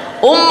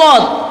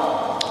উম্মত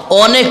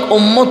অনেক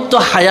উম্মত তো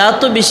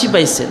হায়াতও বেশি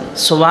পাইছেন,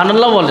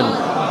 সুবহানাল্লাহ বলেন।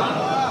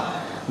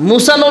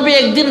 মুসা নবী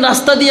একদিন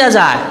রাস্তা দিয়া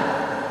যায়,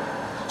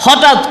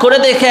 হঠাৎ করে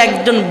দেখে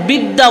একজন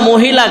বৃদ্ধা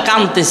মহিলা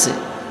কাঁদতেছে।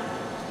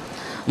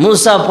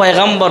 মুসা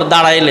পয়গম্বর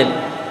দাঁড়াইলেন,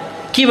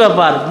 কি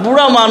ব্যাপার,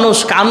 বুড়া মানুষ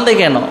কান্দে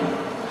কেন?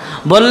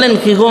 বললেন,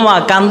 কি গো মা,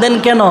 কান্দেন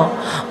কেন?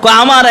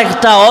 আমার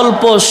একটা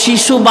অল্প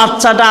শিশু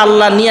বাচ্চাটা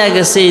আল্লাহ নিয়ে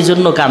গেছে, এই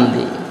জন্য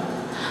কান্দি।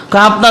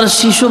 আপনার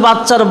শিশু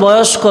বাচ্চার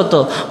বয়স কত?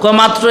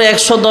 মাত্র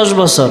 110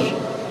 বছর।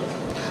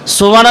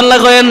 সুবহানাল্লাহ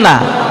কইেন না।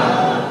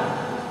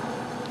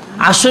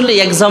 আসলে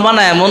এক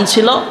জামানা এমন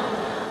ছিল,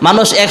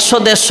 মানুষ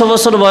 100-150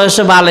 বছর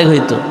বয়সে বালেগ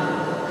হইতো।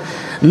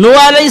 নূহ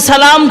আলাইহিস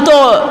সালাম তো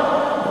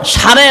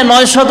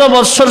 950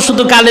 বছর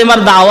শুধু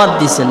কালিমার দাওয়াত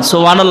দিছেন,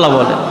 সুবহানাল্লাহ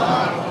বলেন।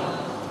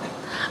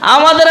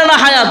 আমাদের না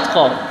হায়াত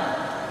কম।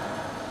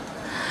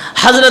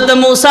 হযরতে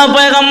মুসা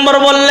পয়গম্বর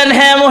বললেন,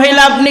 হ্যাঁ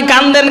মহিলা, আপনি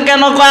কান্দেন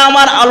কেন?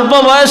 আমার অল্প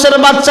বয়সের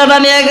বাচ্চাটা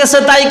নিয়ে গেছে,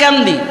 তাই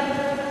কান্দি।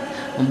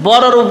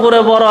 বড়র উপরে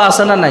বড়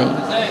আছে না নাই?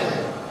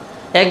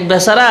 এক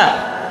বেচারা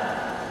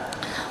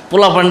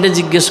পোলাপানটি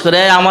জিজ্ঞেস করে,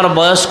 আমার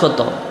বয়স কত?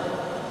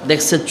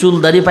 দেখছে চুল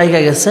দাড়ি পাইকা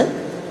গেছে,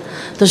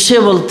 তো সে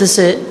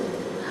বলতেছে,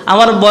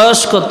 আমার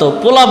বয়স কত?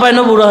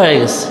 পোলাপাইনও বুড়ো হয়ে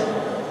গেছে।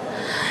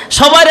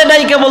 সবাই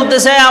ডাইকে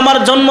বলতেছে, আমার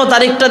জন্ম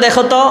তারিখটা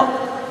দেখো তো।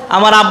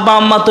 আমার আব্বা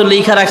আম্মা তো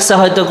লেখা রাখছে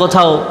হয়তো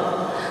কোথাও।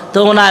 তো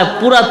ওনার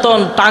পুরাতন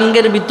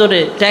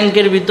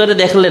ট্যাঙ্কের ভিতরে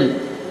দেখলেন,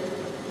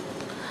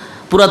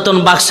 পুরাতন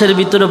বাক্সের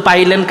ভিতরে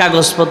পাইলেন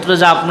কাগজপত্র,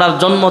 যে আপনার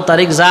জন্ম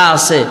তারিখ যা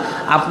আছে,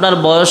 আপনার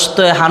বয়স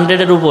তো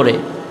 100-এর উপরে,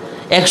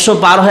 100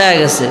 পার হয়ে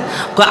গেছে।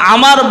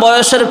 আমার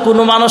বয়সের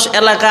কোনো মানুষ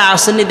এলাকায়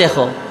আসেনি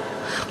দেখো।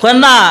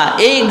 না,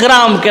 এই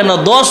গ্রাম কেন,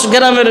 10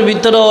 গ্রামের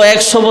ভিতরেও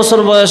 100 বছর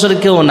বয়সের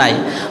কেউ নাই।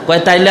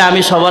 তাইলে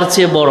আমি সবার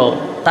চেয়ে বড়।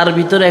 তার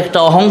ভিতরে একটা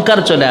অহংকার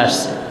চলে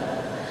আসছে।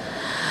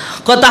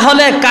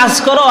 তাহলে কাজ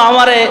করো,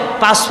 আমারে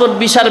পাসপোর্ট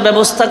ভিসার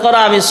ব্যবস্থা করো,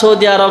 আমি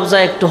সৌদি আরব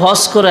যাই একটু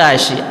হজ করে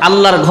আসি,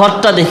 আল্লাহর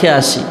ঘরটা দেখে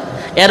আসি।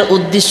 এর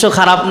উদ্দেশ্য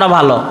খারাপ না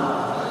ভালো?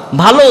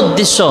 ভালো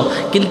উদ্দেশ্য,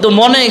 কিন্তু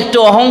মনে একটু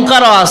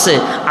অহংকারও আছে।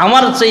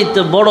 আমার চাইতে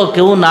বড়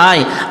কেউ নাই,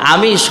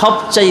 আমি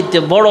সবচাইতে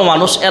বড়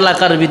মানুষ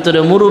এলাকার ভিতরে,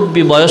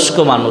 মুরব্বী বয়স্ক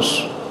মানুষ।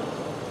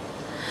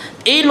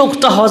 এই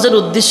লোকটা হজের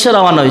উদ্দেশ্যে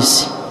রওনা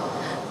হয়েছে।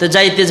 তো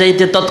যাইতে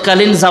যাইতে,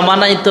 তৎকালীন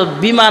জামানায় তো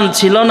বিমান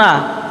ছিল না,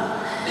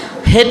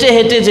 হেঁটে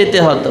হেঁটে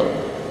যেতে হতো।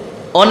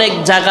 অনেক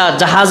জায়গা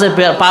জাহাজে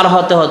পার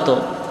হতে হতো,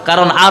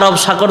 কারণ আরব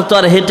সাগর তো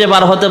আর হেঁটে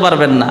পার হতে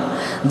পারবেন না,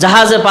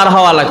 জাহাজে পার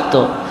হওয়া লাগতো।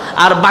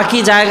 আর বাকি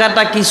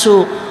জায়গাটা কিছু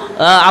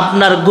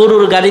আপনার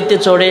গরুর গাড়িতে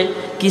চড়ে,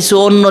 কিছু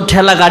অন্য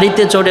ঠেলা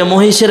গাড়িতে চড়ে,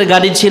 মহিষের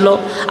গাড়ি ছিল,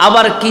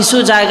 আবার কিছু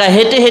জায়গা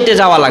হেঁটে হেঁটে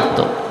যাওয়া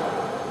লাগতো।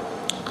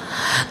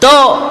 তো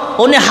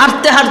উনি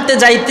হাঁটতে হাঁটতে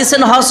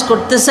যাইতেছেন,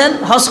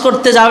 হজ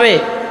করতে যাবে।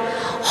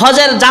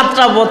 হজের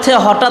যাত্রা পথে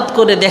হঠাৎ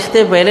করে দেখতে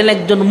পেলেন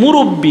একজন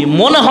মুরব্বী,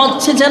 মনে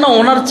হচ্ছে যেন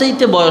ওনার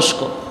চাইতে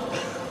বয়স্ক।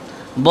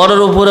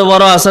 বড়র উপরে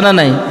বড় আছে না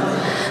নাই?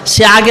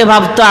 সে আগে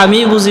ভাবতো আমি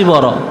বুঝি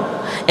বড়,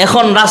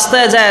 এখন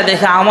রাস্তায় যায়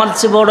দেখে আমার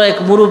চেয়ে বড় এক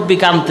মুরব্বী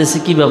কাঁদতেছে।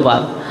 কি ব্যাপার?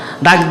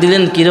 ডাক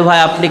দিলেন, কিরে ভাই,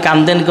 আপনি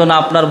কান্দেন কেন?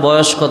 আপনার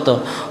বয়স কত?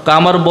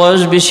 আমার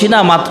বয়স বেশি না,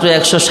 মাত্র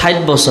 160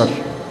 বছর।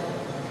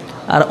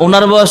 আর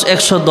ওনার বয়স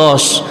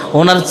 110।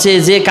 ওনার চেয়ে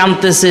যে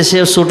কাঁদতেছে সে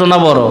ছোট না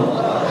বড়?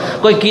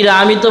 কিরা,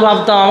 আমি তো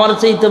ভাবতাম আমার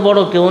চাইতে বড়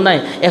কেউ নাই,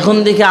 এখন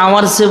দেখি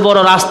আমার চেয়ে বড়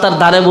রাস্তার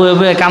ধারে বয়ে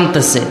বয়ে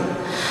কাঁদতেছে।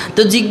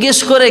 তো জিজ্ঞেস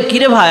করে,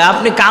 কিরে ভাই,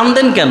 আপনি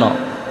কান্দেন কেন?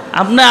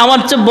 আপনি আমার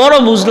চেয়ে বড়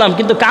বুঝলাম,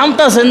 কিন্তু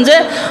কাঁদতেছেন যে?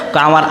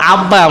 আমার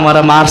আব্বা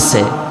আমারে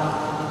মারছে।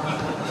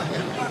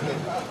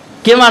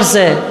 কে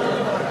মারছে?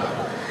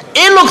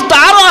 এই লোক তো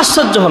আরো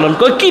আশ্চর্য হলেন।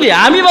 কিরে,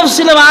 আমি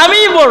ভাবছিলাম আমি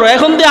বড়,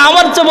 এখন দিয়ে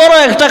আমার চেয়ে বড়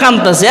একটা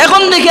কাঁদতেছে।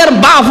 এখন দেখি আর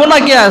বাপও না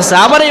কে আছে,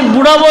 আবার এই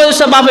বুড়া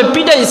বয়সে বাপে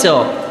পিটাইছে।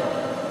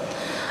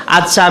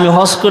 আচ্ছা, আমি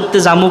হজ করতে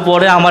যাবো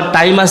পরে, আমার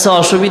টাইম আছে,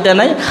 অসুবিধা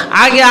নাই।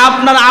 আগে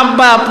আপনার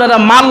আব্বা আপনারা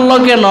মারল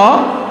কেন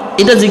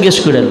এটা জিজ্ঞেস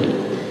করেন।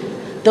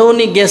 তো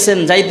উনি গেছেন,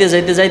 যাইতে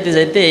যাইতে যাইতে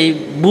যাইতে এই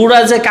বুড়া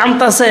যে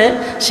কাঁদতেছে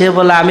সে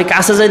বলে, আমি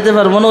কাছে যাইতে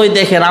পারবো না, ওই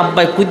দেখেন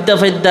আব্বাই কুদ্দা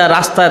ফেদ্দা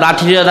রাস্তায়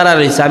লাঠি দাঁড়া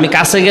রয়েছে, আমি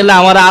কাছে গেলে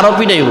আমার আরও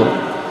পিটাইব,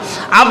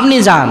 আপনি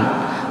যান।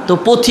 তো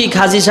পথিক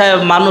হাজি সাহেব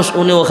মানুষ,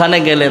 উনি ওখানে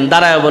গেলেন,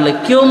 দাঁড়ায় বলে,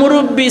 কেউ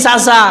মুরব্বী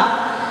চাচা,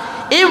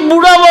 এই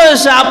বুড়া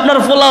বয়সে আপনার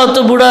পোলাও তো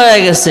বুড়া হয়ে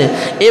গেছে,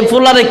 এই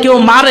পোলারে কেউ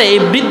মারে, এই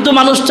বৃদ্ধ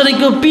মানুষটারে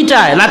কেউ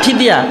পিটায় লাঠি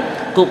দিয়া,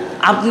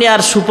 আপনি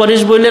আর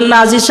সুপারিশ বললেন না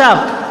হাজি সাহেব?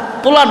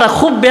 পোলাটা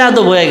খুব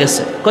বেয়াদব হয়ে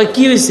গেছে।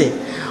 কি হয়েছে?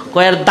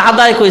 আর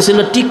দাদাই কইছিল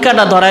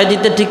টিক্কাটা ধরাই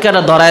দিতে,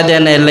 টিক্কাটা ধরাই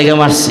দেয় না, এর লেগে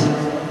মারছি।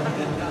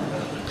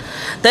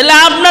 তাইলে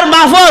আপনার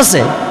বাপও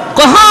আছে?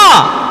 হ্যাঁ।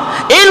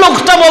 এই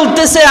লোকটা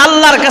বলতেছে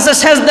আল্লাহর কাছে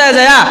সেজদায়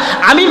যায়,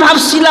 আমি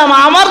ভাবছিলাম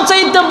আমার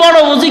চাইতে বড়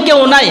বুঝি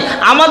কেউ নাই।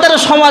 আমাদের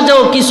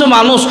সমাজেও কিছু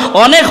মানুষ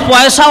অনেক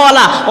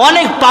পয়সাওয়ালা,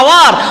 অনেক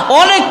পাওয়ার,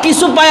 অনেক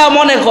কিছু পায়া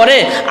মনে করে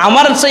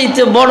আমার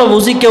চাইতে বড়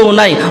বুঝি কেউ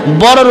নাই।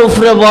 বড়র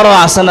উপরে বড়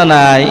আছে না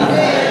নাই?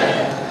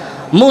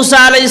 মুসা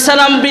আলাইহিস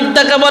সালাম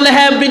বৃদ্ধাকে বলে,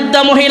 হ্যাঁ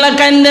বৃদ্ধা মহিলা,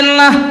 কাঁদেন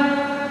না,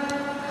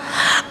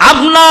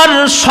 আপনার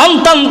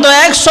সন্তান তো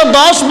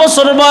 110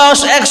 বছর বয়স,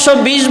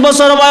 120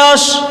 বছর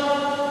বয়স,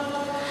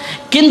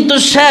 কিন্তু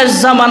শেষ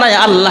জামানায়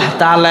আল্লাহ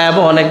তাআলা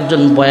এমন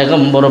একজন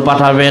পয়গম্বর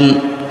পাঠাবেন,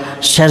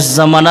 শেষ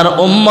জামানার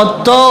উম্মত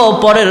তো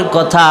পরের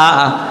কথা,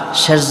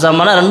 শেষ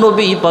জামানার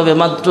নবী পাবে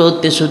মাত্র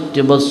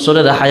 63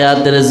 বছরের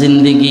হায়াতের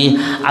জিন্দেগি।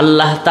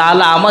 আল্লাহ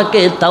তাআলা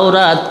আমাকে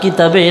তাওরাত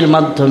কিতাবের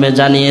মাধ্যমে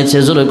জানিয়েছে,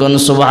 জোরে কোন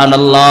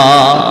সুবহানাল্লাহ।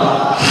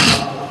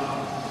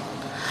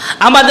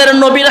 আমাদের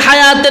নবীর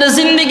হায়াতের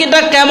জিন্দেগিটা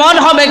কেমন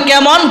হবে,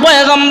 কেমন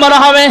পয়গম্বর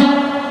হবে,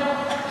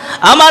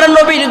 আমার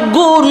নবীর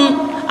গুণ,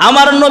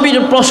 আমার নবীর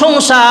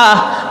প্রশংসা,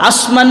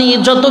 আসমানি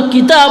যত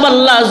কিতাব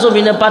আল্লাহ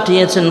জমিনে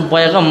পাঠিয়েছেন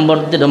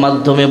পয়গম্বরদের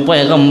মাধ্যমে,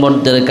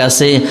 পয়গম্বরদের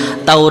কাছে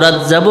তাওরাত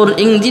জাবুর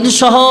ইনজিল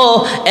সহ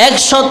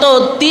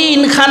 103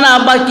 খানা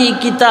বাকি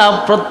কিতাব,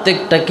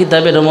 প্রত্যেকটা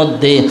কিতাবের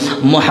মধ্যে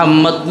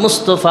মুহাম্মদ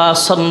মুস্তাফা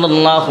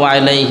সাল্লাল্লাহু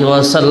আলাইহি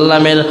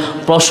ওয়াসাল্লামের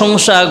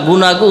প্রশংসা,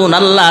 গুণাগুণ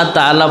আল্লাহ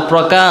তাআলা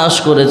প্রকাশ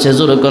করেছে,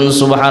 জোরে কোন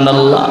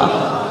সুবহানাল্লাহ।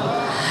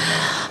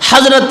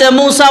 হযরতে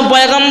মূসা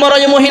পয়গম্বর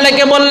ওই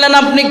মহিলাকে বললেন,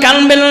 আপনি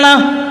কানবেন না,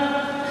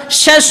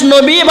 শেষ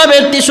নবী ভাবে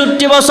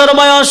 63 বছর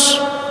বয়স।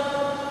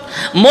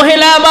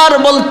 মহিলা আবার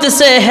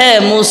বলতেছে, হ্যাঁ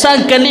মূসা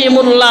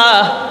কালিমুল্লাহ,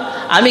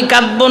 আমি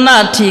কাঁদবো না,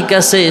 ঠিক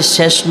আছে,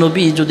 শেষ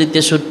নবী যদি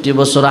 63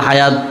 বছর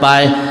হায়াত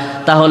পায়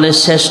তাহলে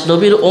শেষ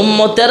নবীর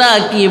উম্মতেরা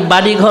কি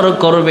বাড়িঘর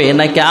করবে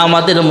নাকি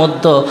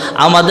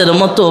আমাদের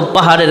মতো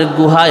পাহাড়ের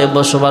গুহায়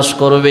বসবাস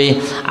করবে?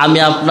 আমি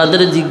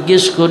আপনাদের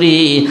জিজ্ঞেস করি,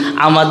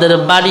 আমাদের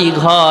বাড়ি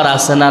ঘর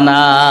আছে না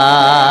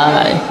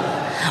নাই?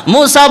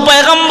 মূসা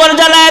পয়গম্বর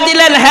জানায়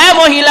দিলেন, হ্যাঁ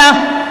মহিলা,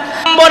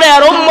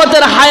 আর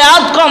উম্মতের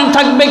হায়াত কম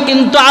থাকবে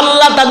কিন্তু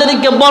আল্লাহ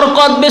তাদেরকে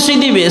বরকত বেশি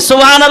দিবে,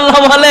 সুবহানাল্লাহ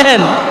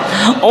বলেন।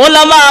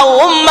 উলামা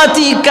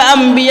উম্মতি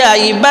কাম্বিয়া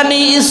বানি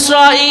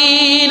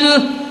ইসরাইল,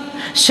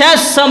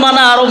 শেষ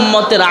জামানার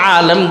উম্মতের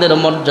আলেমদের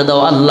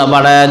মর্যাদাও আল্লাহ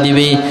বাড়ায়া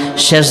দিবে।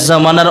 শেষ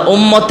জামানার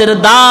উম্মতের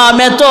দাম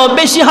এত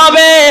বেশি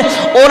হবে,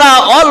 ওরা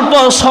অল্প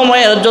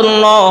সময়ের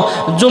জন্য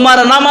জুমার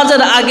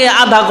নামাজের আগে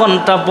আধা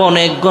ঘন্টা,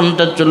 পৌনে 1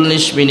 ঘন্টা,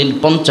 40 মিনিট,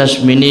 50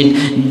 মিনিট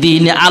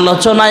দিন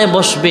আলোচনায়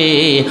বসবে।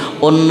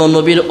 অন্য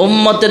নবীর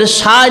উম্মতের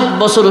 60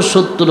 বছর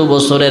 70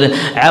 বছরের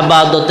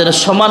ইবাদতের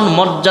সমান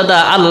মর্যাদা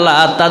আল্লাহ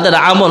তাদের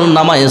আমল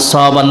নামায়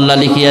সওয়াব আল্লাহ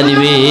লিখিয়া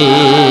দিবে।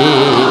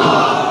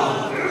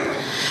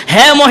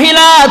 হ্যাঁ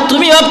মহিলা,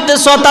 তুমি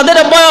ভাবতেছ তাদের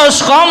বয়স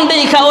কম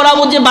দেখা ওরা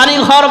বুঝি বাড়ি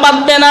ঘর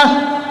বাঁধবে না?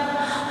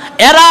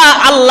 এরা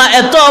আল্লাহ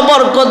এত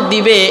বরকত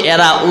দিবে,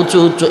 এরা উঁচু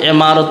উঁচু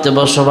ইমারতে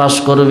বসবাস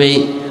করবে।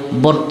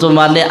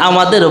 বর্তমানে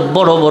আমাদের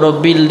বড় বড়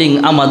বিল্ডিং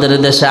আমাদের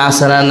দেশে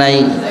আছে না নাই?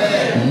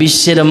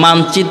 বিশ্বের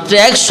মানচিত্রে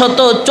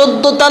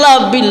 114 তলা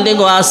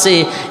বিল্ডিংও আছে,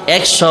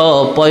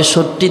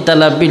 165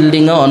 তলা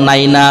বিল্ডিংও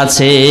নাই না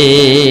আছে।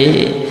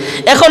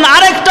 এখন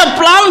আরেকটা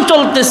প্ল্যান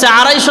চলতেছে,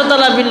 250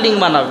 তলা বিল্ডিং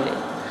বানাবে।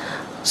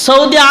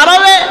 সৌদি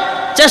আরবে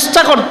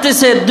চেষ্টা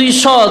করতেছে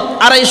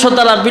 200-250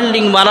 তলা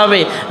বিল্ডিং বানাবে।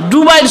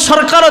 দুবাইয়ের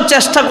সরকারও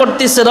চেষ্টা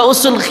করতেছে,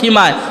 রাউসুল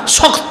খিমায়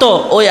শক্ত,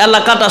 ওই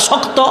এলাকাটা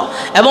শক্ত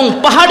এবং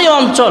পাহাড়ি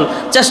অঞ্চল,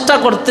 চেষ্টা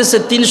করতেছে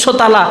 300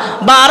 তলা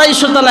বা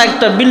 250 তলা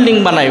একটা বিল্ডিং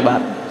বানাইবার।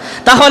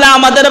 তাহলে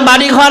আমাদের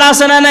বাড়ি ঘর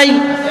আছে না নাই?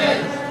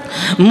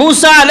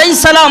 মূসা আলাইহিস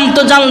সালাম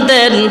তো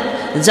জানতেন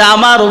যে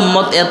আমার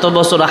উম্মত এত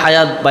বছর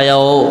হায়াত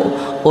পায়াও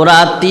ওরা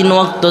 3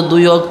 ওয়াক্ত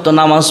 2 ওয়াক্ত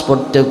নামাজ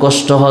পড়তে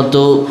কষ্ট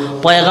হতো।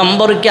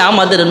 পয়গম্বরকে,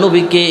 আমাদের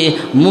নবীকে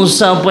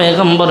মূসা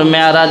পয়গম্বর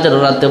মেরাজের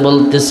রাতে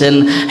বলতেছেন,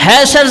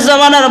 হ্যাঁ শেষ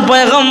জামানার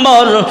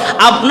পয়গম্বর,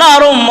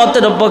 আপনার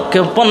উম্মতের পক্ষে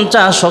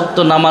 50 ওয়াক্ত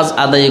নামাজ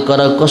আদায়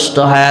করা কষ্ট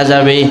হয়ে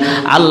যাবে,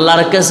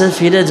 আল্লাহর কাছে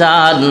ফিরে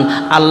যান,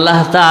 আল্লাহ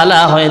তাআলা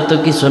হয়তো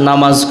কিছু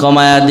নামাজ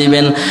কমায়া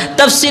দিবেন।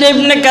 তাফসীর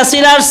ইবনে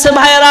কাসির আসছে,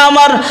 ভাইরা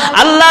আমার,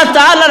 আল্লাহ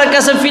তাআলার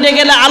কাছে ফিরে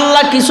গেলে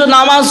আল্লাহ কিছু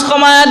নামাজ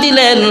কমায়া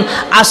দিলেন।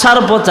 আসার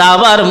পথে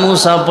আবার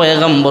মূসা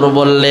পয়গম্বর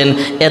বললেন,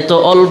 এত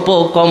অল্প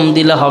কম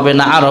দিলে হবে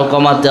না, আরো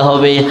কমাতে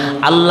হবে।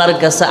 আল্লাহর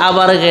কাছে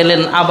আবার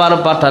গেলেন, আবার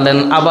পাঠালেন,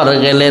 আবার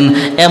গেলেন,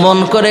 এমন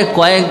করে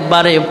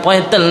কয়েকবারে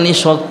 45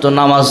 ওয়াক্ত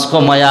নামাজ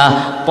কমায়া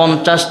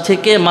 50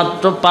 থেকে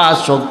মাত্র 5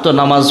 ওয়াক্ত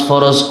নামাজ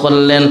ফরজ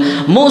করলেন।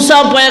 মূসা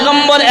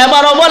পয়গম্বর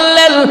এবারও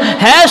বললেন,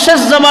 হ্যাঁ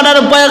শেষ জামানার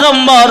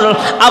পয়গম্বর,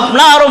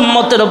 আপনার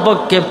উম্মতের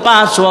পক্ষে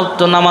 5 ওয়াক্ত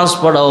নামাজ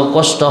পড়াও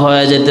কষ্ট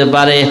হয়ে যেতে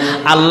পারে।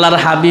 আল্লাহর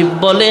হাবিব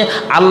বলে,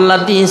 আল্লাহ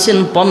দিয়েছেন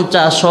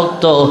 50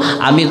 ওয়াক্ত,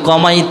 আমি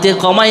কমাইতে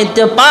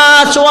কমাইতে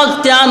 5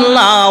 ওয়াক্তে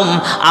আনলাম,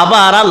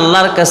 আবার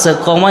আল্লাহর কাছে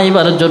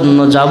কমাইবার জন্য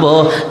যাব,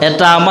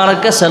 এটা আমার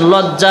কাছে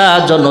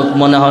লজ্জাজনক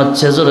মনে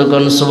হচ্ছে, জোরে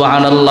কোন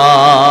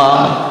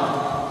সুবহানাল্লাহ।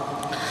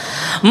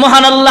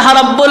 মহান আল্লাহ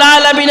রাব্বুল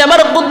আলামিন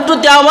আবার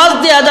কুদরতি আওয়াজ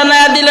দিয়া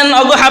জানায়া দিলেন,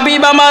 ওগো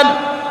হাবিব আমার,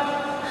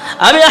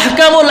 আমি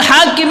আহকামুল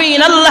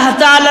হাকিমিন, আল্লাহ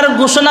তাআলার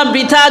ঘোষণা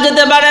বৃথা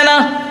যেতে পারে না।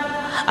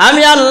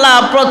 আমি আল্লাহ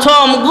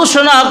প্রথম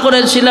ঘোষণা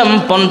করেছিলাম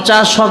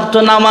 50 ওয়াক্ত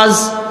নামাজ।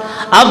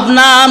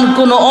 আপনার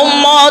কোনো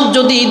উম্মত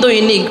যদি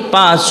দৈনিক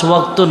 5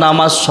 ওয়াক্ত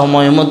নামাজ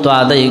সময় মতো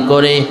আদায়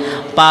করে,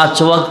 5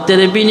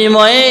 ওয়াক্তের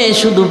বিনিময়ে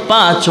শুধু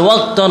 5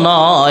 ওয়াক্ত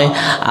নয়,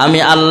 আমি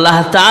আল্লাহ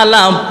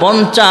তাআলা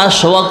 50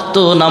 ওয়াক্ত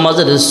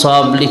নামাজের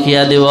সওয়াব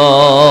লিখিয়া দেব।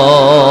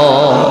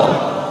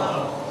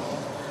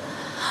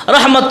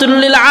 রাহমাতুল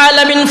লিল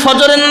আলামিন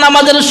ফজরের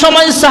নামাজের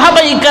সময়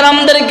সাহাবায়ে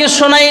কেরামদেরকে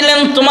শোনাইলেন,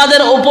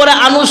 তোমাদের উপরে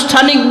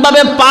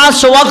আনুষ্ঠানিকভাবে 5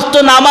 ওয়াক্ত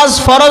নামাজ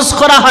ফরজ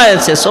করা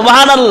হয়েছে।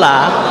 সুবহানাল্লাহ।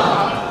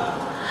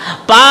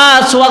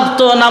 5 ওয়াক্ত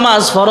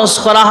নামাজ ফরজ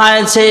করা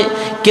হয়েছে।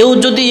 কেউ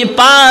যদি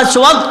 5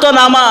 ওয়াক্ত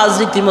নামাজ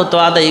রীতিমতো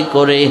আদায়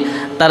করে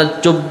তার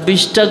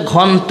 24টা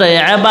ঘন্টা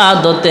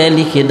ইবাদতে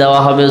লিখে দেওয়া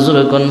হবে।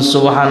 জোরে কোন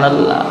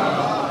সুবহানাল্লাহ।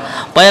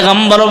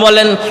 পয়গম্বর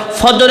বলেন,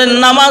 ফজরের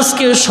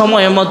নামাজকে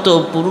সময় মতো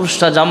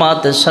পুরুষরা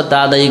জামাতের সাথে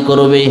আদায়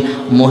করবে,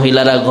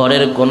 মহিলারা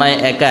ঘরের কোনায়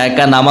একা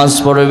একা নামাজ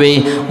পড়বে।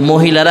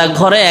 মহিলারা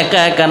ঘরে একা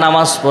একা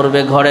নামাজ পড়বে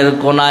ঘরের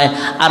কোনায়,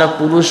 আর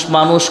পুরুষ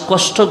মানুষ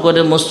কষ্ট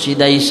করে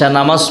মসজিদে আইসা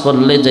নামাজ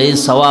পড়লে যেই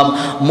সওয়াব,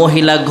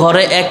 মহিলা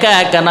ঘরে একা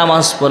একা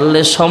নামাজ পড়লে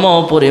সম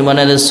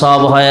পরিমাণের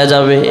সওয়াব হয়ে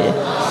যাবে।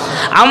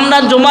 আমরা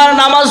জুমার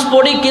নামাজ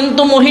পড়ি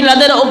কিন্তু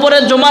মহিলাদের উপরে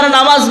জুমার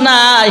নামাজ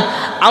নাই।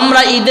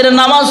 আমরা ঈদের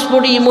নামাজ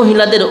পড়ি,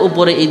 মহিলাদের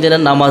উপরে ঈদের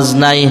নামাজ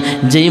নাই।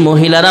 যেই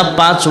মহিলারা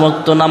 5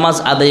 ওয়াক্ত নামাজ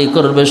আদায়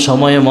করবে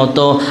সময়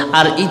মতো,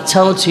 আর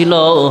ইচ্ছাও ছিল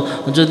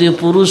যদি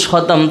পুরুষ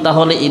হতাম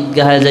তাহলে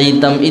ঈদগাহে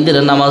যাইতাম, ঈদের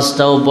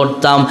নামাজটাও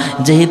পড়তাম,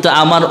 যেহেতু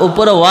আমার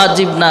উপরে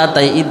ওয়াজিব না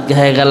তাই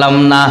ঈদগাহে গেলাম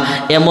না,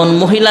 এমন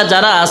মহিলা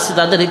যারা আছে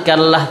তাদেরকে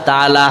আল্লাহ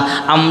তাআলা,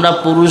 আমরা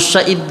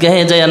পুরুষরা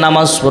ঈদগাহে যায়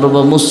নামাজ পড়ব,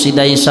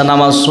 মসজিদে আইসা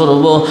নামাজ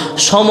পড়ব,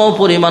 সম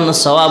পরিমাণ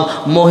সওয়াব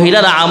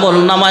মহিলার আমল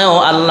নামায়ও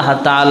আল্লাহ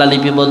তাআলা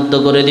লিপিবদ্ধ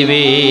করে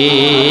দিবে।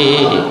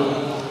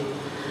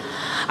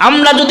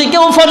 আমরা যদি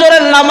কেউ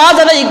ফজরের নামাজ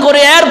আদায়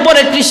করে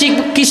এরপরে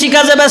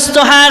কৃষিকাজে ব্যস্ত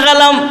হয়ে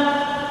গেলাম,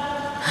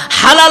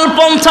 হালাল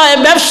পন্থায়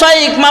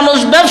ব্যবসায়িক মানুষ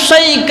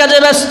ব্যবসায়িক কাজে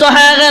ব্যস্ত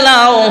হয়ে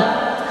গেলাম,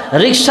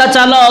 রিক্সা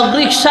চালক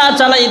রিক্সা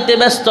চালাইতে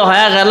ব্যস্ত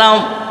হয়ে গেলাম,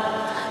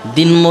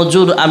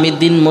 দিনমজুর আমি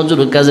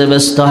দিনমজুর কাজে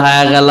ব্যস্ত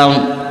হয়ে গেলাম,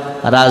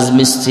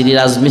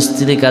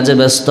 রাজমিস্ত্রি কাজে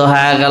ব্যস্ত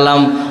হয়ে গেলাম,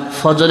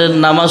 ফজরের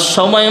নামাজ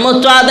সময়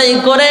মতো আদায়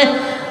করে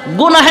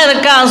গুনাহের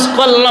কাজ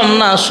করলাম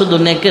না, শুধু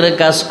নেকের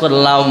কাজ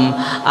করলাম,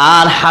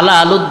 আর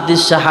হালাল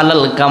উদ্দেশ্যে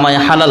হালাল কামাই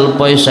হালাল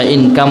পয়সা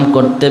ইনকাম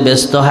করতে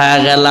ব্যস্ত হয়ে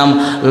গেলাম।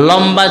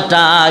 লম্বা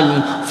টাইম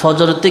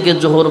ফজর থেকে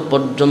জোহর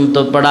পর্যন্ত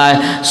প্রায়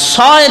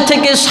 6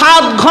 থেকে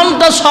 7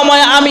 ঘন্টা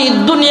সময় আমি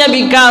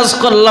দুনিয়াবি কাজ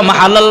করলাম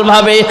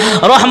হালালভাবে।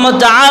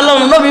 রহমত আলম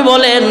নবী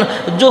বলেন,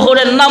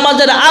 জোহরের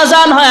নামাজের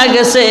আজান হয়ে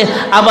গেছে,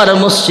 আবার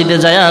মসজিদে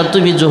যায়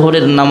তুমি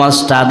জোহরের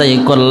নামাজটা আদায়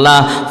করলা।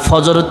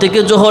 ফজর থেকে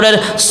জোহরের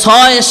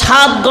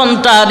 6-7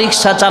 ঘন্টা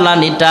রিক্সা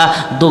চালানিটা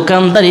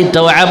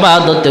দোকানদারিটাও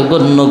ইবাদতে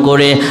গণ্য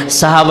করে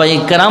সাহাবায়ে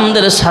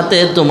কেরামদের সাথে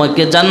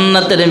তোমাকে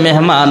জান্নাতের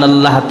মেহমান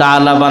আল্লাহ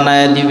তাআলা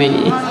বানায় দিবে।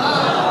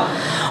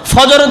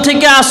 ফজর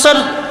থেকে আসর,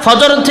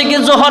 ফজর থেকে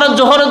জোহর,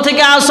 জোহর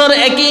থেকে আসর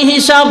একই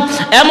হিসাব।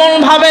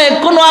 এমনভাবে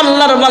কোনো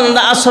আল্লাহর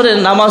বান্দা আসরের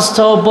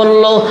নামাজটাও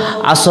পড়লো,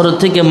 আসর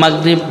থেকে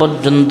মাগরিব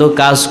পর্যন্ত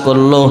কাজ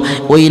করলো,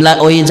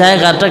 ওই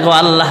জায়গাটাকেও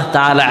আল্লাহ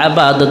তাআলা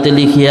ইবাদতে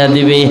লিখিয়া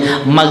দিবে।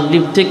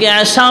 মাগরিব থেকে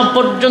এশা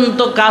পর্যন্ত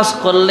কাজ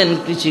করলেন,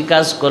 কৃষি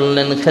কাজ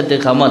করলেন, খেতে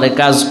খামারে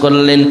কাজ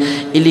করলেন,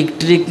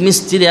 ইলেকট্রিক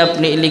মিস্ত্রি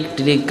আপনি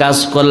ইলেকট্রিক কাজ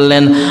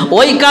করলেন,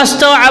 ওই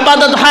কাজটাও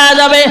ইবাদত হয়ে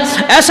যাবে।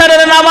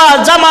 এশারের নামাজ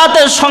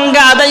জামাতের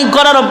সঙ্গে আদায়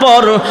করার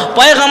পর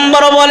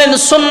পয়গম্বর বলেন,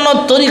 সুন্নত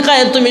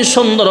তরিকায় তুমি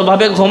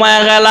সুন্দরভাবে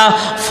ঘুমায় গেলা।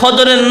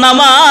 ফজরের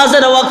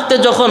নামাজের ওয়াক্তে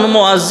যখন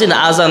মুয়াজ্জিন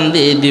আজান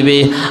দিয়ে দিবে,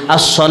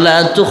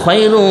 আস-সালাতু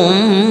খায়রুম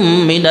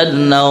মিনান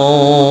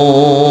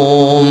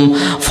নাওম,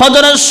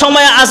 ফজরের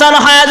সময় আজান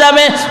হয়ে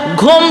যাবে,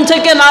 ঘুম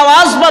থেকে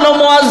নামাজ ভালো,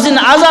 মুয়াজ্জিন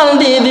আজান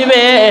দিয়ে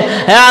দিবে।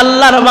 হে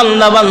আল্লাহর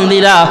বান্দা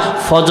বান্দিরা,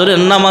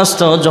 ফজরের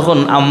নামাজটা যখন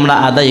আমরা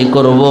আদায়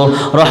করব,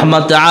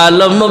 রহমত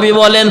আলম নবী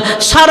বলেন,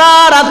 সারা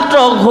রাত্র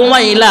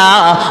ঘুমাইলা,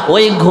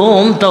 ওই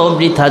ঘুমটাও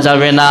বৃথা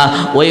যাবে না,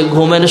 ওই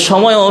ঘুমের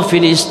সময়ও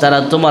ফেরেশতারা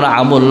তোমার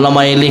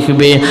আমলনামায়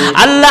লিখবে।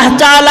 আল্লাহ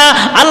তাআলা,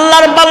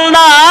 আল্লাহর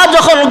বান্দা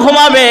যখন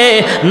ঘুমাবে,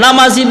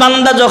 নামাজি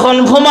বান্দা যখন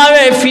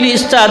ঘুমাবে,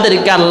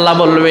 ফেরেশতাদেরকে আল্লাহ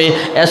বলবে,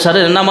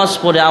 এশারের নামাজ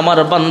পড়ে আমার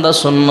বান্দা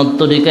সুন্নত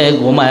তরিকায়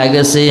ঘুমায়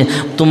গেছে,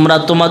 তোমরা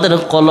তোমাদের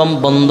কলম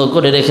বন্ধ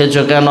করে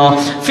রেখেছো কেন?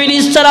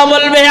 ফেরেশতারা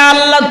বলবে, হে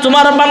আল্লাহ,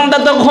 তোমার বান্দা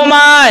তো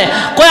ঘুমায়।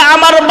 কই,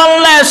 আমার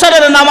বান্দা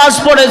এশারের নামাজ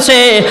পড়েছে,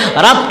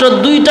 রাত্র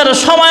 2টার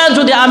সময়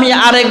যদি আমি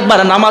আরেকবার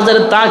নামাজের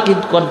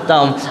তাকিদ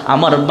করতাম,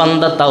 আমার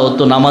বান্দা তাও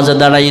তো নামাজে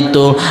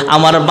দাঁড়াইতো।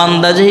 আমার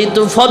বান্দা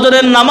যেহেতু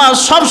ফজরের নামাজ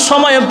সব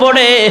সময়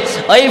পড়ে,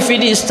 ওই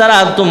ফেরেশতারা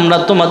তোমরা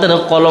তোমাদের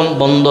কলম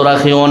বন্ধ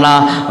রাখিও না,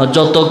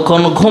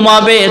 যতক্ষণ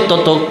ঘুমাবে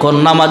ততক্ষণ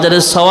নামাজের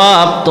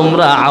সওয়াব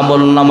তোমরা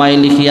আমলনামায়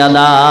লিখিয়া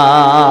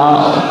দাও।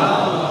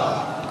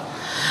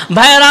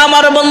 ভাইরা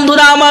আমার,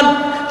 বন্ধুরা আমার,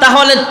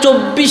 তাহলে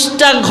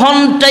 24টা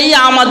ঘন্টাই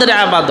আমাদের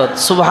ইবাদত।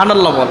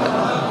 সুবহানাল্লাহ বলেন।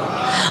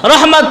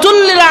 রাহমাতুল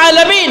লিল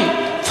আলামিন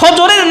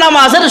ফজরের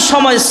নামাজের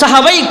সময়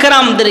সাহাবায়ে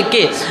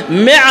কেরামদেরকে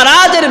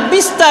মেরাজের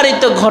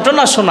বিস্তারিত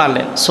ঘটনা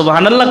শোনালেন।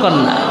 সুবহানাল্লাহ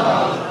কন্যা।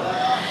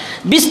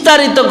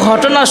 বিস্তারিত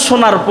ঘটনা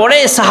শোনার পরে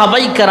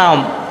সাহাবায়ে কেরাম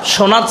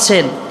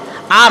শোনাচ্ছেন,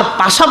 আর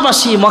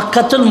পাশাপাশি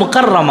মক্কাতুল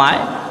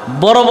মুকাররমায়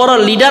বড় বড়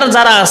লিডার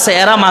যারা আছে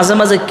এরা মাঝে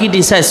মাঝে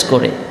ক্রিটিসাইজ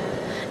করে।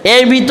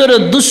 এর ভিতরে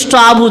দুষ্ট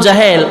আবু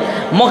জাহেল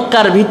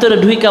মক্কার ভিতরে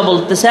ঢুইকা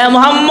বলতেছে,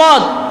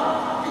 মুহাম্মদ,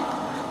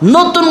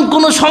 নতুন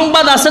কোন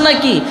সংবাদ আছে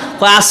নাকি?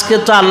 আজকে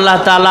তো আল্লাহ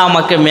তাআলা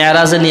আমাকে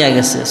মেরাজে নিয়ে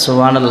গেছে।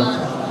 সুবহানাল্লাহ।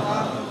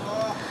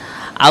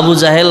 আবু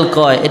জাহেল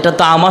কয়, এটা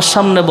তো আমার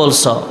সামনে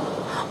বলছ,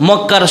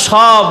 মক্কার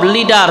সব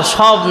লিডার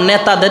সব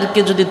নেতাদেরকে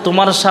যদি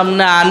তোমার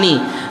সামনে আনি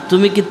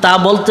তুমি কি তা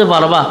বলতে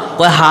পারবা?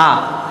 কয় হ্যাঁ।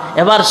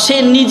 এবার সে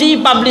নিজেই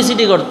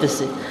পাবলিসিটি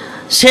করতেছে,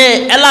 সে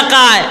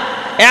এলাকায়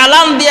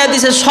এলান দিয়া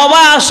দিছে,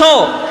 সবাই আসো।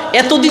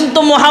 এতদিন তো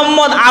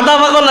মুহাম্মদ আধা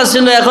পাগল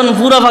ছিল, এখন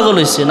পুরা পাগল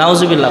হয়েছে,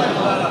 নাউজুবিল্লাহ।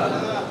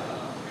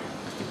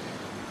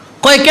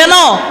 কয় কেন?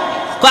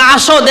 কয়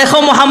আসো দেখো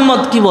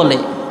মুহাম্মদ কি বলে।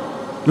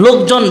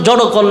 লোকজন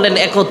জড়ো করলেন,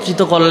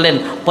 একত্রিত করলেন।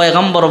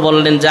 পয়গম্বর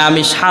বললেন যে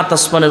আমি 7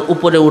 আসমানের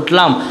উপরে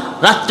উঠলাম,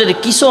 রাত্রের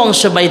কিছু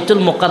অংশে বাইতুল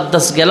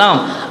মুকাদ্দাস গেলাম।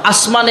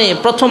 আসমানে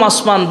প্রথম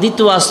আসমান,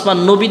 দ্বিতীয় আসমান,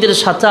 নবীদের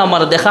সাথে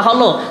আমার দেখা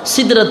হলো।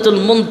 সিদরাতুল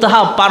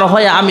মুনতাহা পার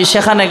হয়ে আমি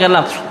সেখানে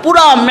গেলাম।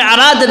 পুরা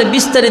মেরাজের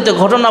বিস্তারিত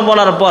ঘটনা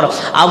বলার পর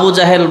আবু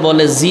জাহেল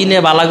বলে জিনে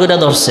বালাগুড়া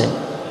ধরছে।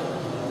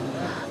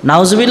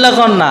 নাউজুবিল্লাহ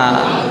কন না?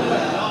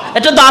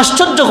 এটা তো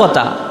আশ্চর্য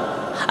কথা।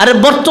 আরে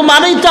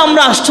বর্তমানেই তো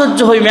আমরা আশ্চর্য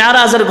হই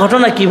মেরাজের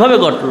ঘটনা কিভাবে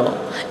ঘটলো,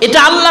 এটা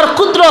আল্লাহর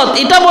কুদরত,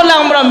 এটা বলে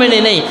আমরা মেনে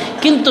নেই।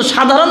 কিন্তু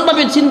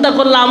সাধারণভাবে চিন্তা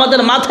করলে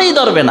আমাদের মাথায়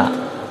ধরবে না।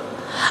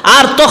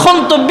 আর তখন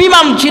তো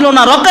বিমান ছিল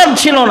না, রকেট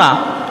ছিল না।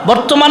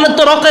 বর্তমানে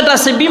তো রকেট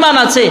আছে, বিমান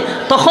আছে,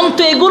 তখন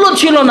তো এগুলো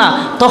ছিল না।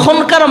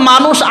 তখনকার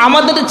মানুষ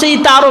আমাদের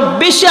চাইতে আরো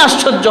বেশি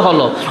আশ্চর্য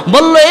হলো,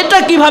 বলল এটা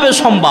কিভাবে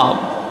সম্ভব।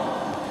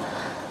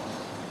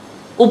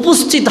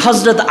 উপস্থিত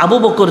হযরত আবু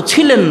বকর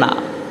ছিলেন না।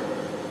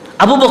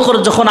 আবু বকর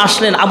যখন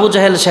আসলেন, আবু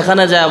জাহেল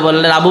সেখানে যায়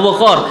বললেন, আবু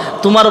বকর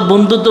তোমার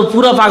বন্ধু তো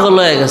পুরো পাগল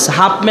হয়ে গেছে,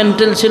 হাফ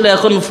মেন্টাল ছিল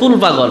এখন ফুল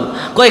পাগল।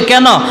 কয়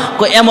কেন?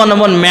 কয় এমন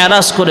এমন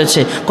মেরাজ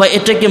করেছে। কয়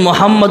এটা কি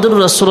মুহাম্মদুর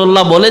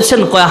রাসূলুল্লাহ বলেছেন?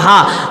 কয়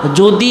হ্যাঁ।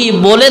 যদি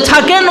বলে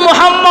থাকেন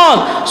মুহাম্মদ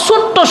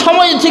ছোট্ট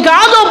সময় থেকে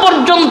আজও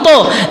পর্যন্ত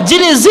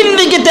যিনি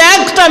জিন্দেগিতে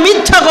একটা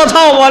মিথ্যা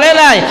কথাও বলে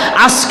নাই,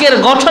 আজকের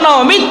ঘটনাও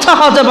মিথ্যা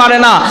হতে পারে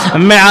না,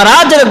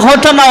 মেরাজের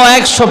ঘটনাও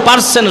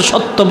 100%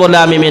 সত্য বলে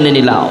আমি মেনে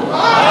নিলাম।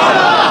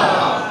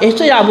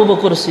 এটাই আবু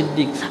বকর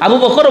সিদ্দিক। আবু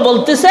বকর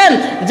বলতেছেন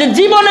যে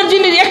জীবনে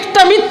যিনি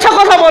একটা মিথ্যা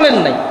কথা বলেন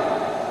নাই,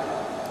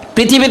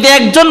 পৃথিবীতে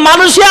একজন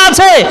মানুষই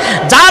আছে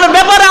যার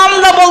ব্যাপারে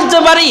আমরা বলতে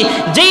পারি,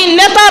 যেই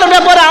নেতার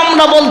ব্যাপারে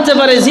আমরা বলতে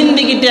পারি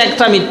জিন্দেগিতে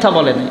একটা মিথ্যা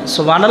বলে নাই।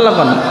 সুবহানাল্লাহ।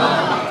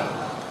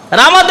 আর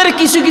আমাদের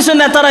কিছু কিছু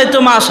নেতারাই তো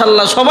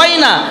মাশাআল্লাহ, সবাই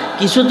না,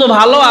 কিছু তো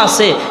ভালো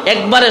আছে,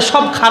 একবারে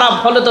সব খারাপ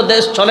হলে তো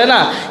দেশ চলে না।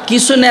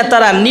 কিছু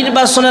নেতারা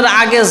নির্বাচনের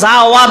আগে যা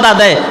ওয়াদা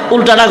দেয়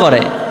উল্টাটা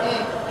করে।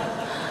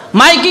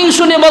 মাইকিং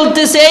শুনে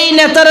বলতেছে এই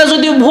নেতারা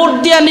যদি ভোট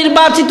দিয়া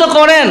নির্বাচিত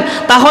করেন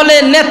তাহলে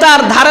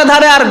নেতার ধারে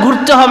ধারে আর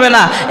ঘুরতে হবে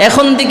না।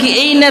 এখন দেখি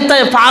এই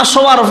নেতায় পাশ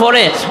হওয়ার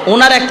পরে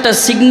ওনার একটা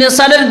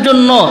সিগনেচারের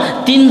জন্য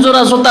 3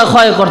 জোড়া জুতা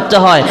ক্ষয় করতে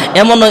হয়,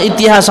 এমনও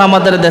ইতিহাস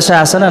আমাদের দেশে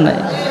আছে না নাই?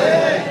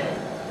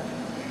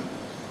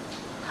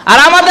 আর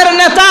আমাদের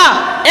নেতা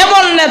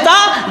এমন নেতা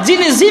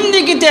যিনি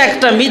জিন্দেগিতে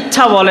একটা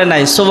মিথ্যা বলে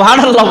নাই।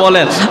 সুবহানাল্লাহ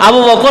বলেন। আবু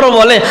বকর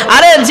বলে,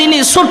 আরে যিনি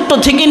ছোট্ট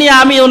থেকে নিয়ে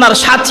আমি ওনার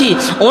সাথী,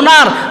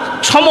 ওনার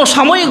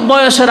সমসাময়িক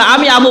বয়সের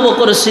আমি আবু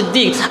বকর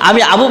সিদ্দিক,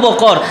 আমি আবু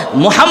বকর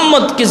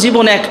মুহাম্মদকে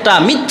জীবনে একটা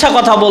মিথ্যা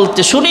কথা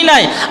বলতে শুনি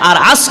নাই। আর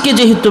আজকে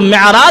যেহেতু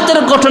মেরাজের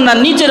ঘটনা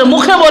নিজের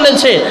মুখে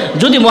বলেছে,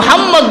 যদি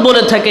মুহাম্মদ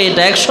বলে থাকে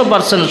এটা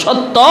 100%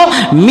 সত্য,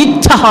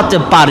 মিথ্যা হতে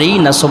পারেই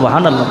না।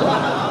 সুবহানাল্লাহ।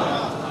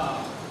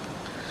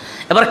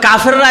 এবার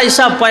কাফেররা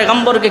আইসা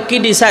পয়গম্বরকে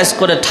ক্রিটিসাইজ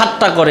করে,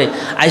 ঠাট্টা করে।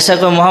 আইসা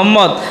কয়,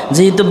 মুহাম্মদ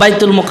যেহেতু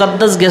বাইতুল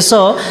মুকাদ্দাস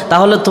গেছো,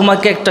 তাহলে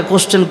তোমাকে একটা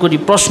কোশ্চেন করি,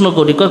 প্রশ্ন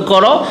করি। কয়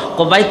করো।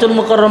 বাইতুল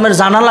মুকাররমের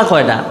জানালা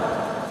কয়টা?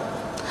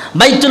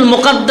 বাইতুল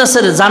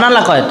মুকাদ্দাসের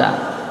জানালা কয়টা?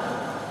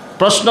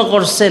 প্রশ্ন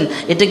করছেন,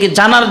 এটা কি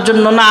জানার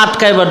জন্য না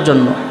আটকাইবার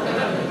জন্য?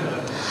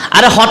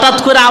 আরে হঠাৎ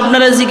করে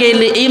আপনারা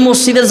জিজ্ঞাইলে এই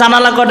মসজিদের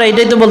জানালা কয়টা,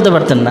 এটাই তো বলতে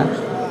পারতেন না।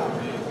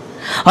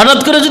 হঠাৎ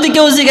করে যদি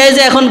কেউ জিজ্ঞাসা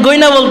যে এখন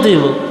গয়না বলতে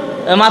হইব,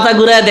 মাথা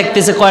ঘুরায়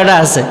দেখতেছে কয়টা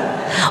আছে,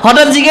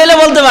 হঠাৎ জিজ্ঞাইলে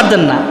বলতে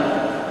পারতেন না।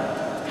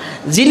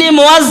 যিনি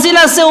মুয়াজ্জিন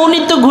আছে উনি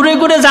তো ঘুরে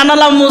ঘুরে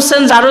জানালা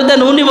মুছছেন, ঝাড়ু দেন,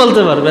 উনি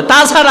বলতে পারবে।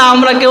 তাছাড়া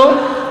আমরা কেউ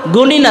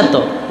গণি না,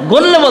 তো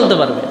গণলে বলতে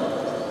পারবে।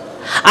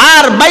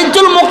 আর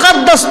বাইতুল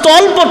মুকাদ্দাস তো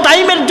অল্প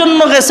টাইমের জন্য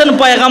গেছেন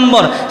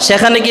পয়গম্বর,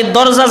 সেখানে কি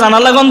দরজা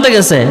জানালা গনতে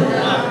গেছে?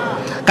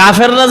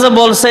 কাফেররা যে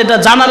বলছে এটা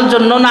জানার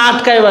জন্য না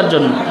আটকাইবার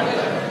জন্য?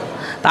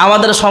 তা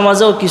আমাদের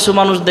সমাজেও কিছু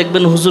মানুষ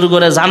দেখবেন হুজুর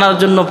করে জানার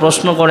জন্য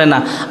প্রশ্ন করে না,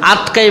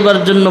 আটকাইবার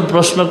জন্য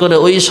প্রশ্ন করে।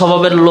 ওই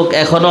স্বভাবের লোক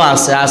এখনো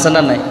আছে, আছে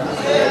না নাই?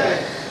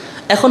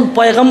 এখন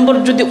পয়গম্বর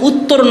যদি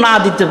উত্তর না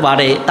দিতে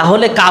পারে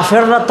তাহলে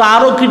কাফেররা তো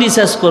আরও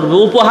ক্রিটিসাইজ করবে,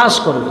 উপহাস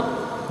করবে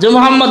যে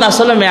মুহাম্মদ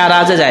আসলে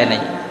মেরাজে যায়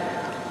নাই।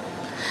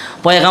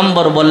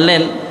 পয়গম্বর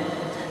বললেন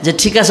যে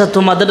ঠিক আছে,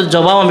 তোমাদের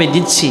জবাব আমি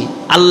দিচ্ছি।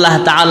 আল্লাহ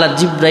তাআলা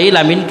জিবরাইল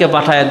আমিনকে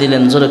পাঠায়া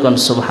দিলেন। জোরে কোন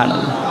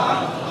সুবহানাল্লাহ।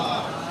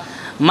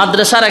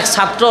 মাদ্রাসার এক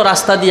ছাত্র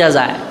রাস্তা দিয়া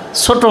যায়,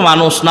 ছোট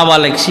মানুষ,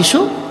 নাবালেগ শিশু,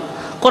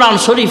 কোরআন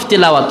শরীফ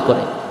তিলাওয়াত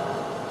করে,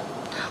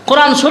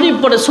 কোরআন শরীফ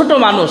পড়ে। ছোট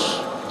মানুষ,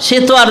 সে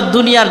তো আর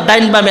দুনিয়ার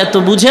ডাইন বাম এত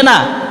বুঝে না।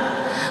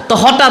 তো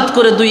হঠাৎ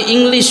করে 2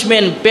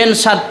 ইংলিশম্যান প্যান্ট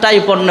শার্ট টাই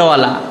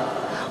পরনেওয়ালা,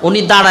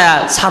 উনি দাঁড়ায়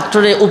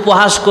ছাত্ররে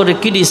উপহাস করে,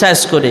 ক্রিটিসাইজ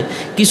করে।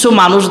 কিছু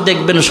মানুষ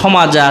দেখবেন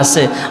সমাজে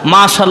আছে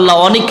মাশাআল্লাহ,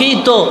 অনেকেই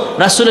তো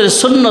রাসূলের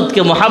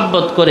সুন্নতকে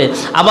মহাব্বত করে,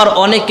 আবার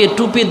অনেকে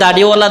টুপি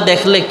দাড়িওয়ালা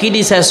দেখলে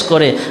ক্রিটিসাইজ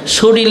করে,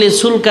 শরীরে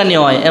চুলকানি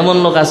হয়, এমন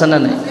লোক আছে না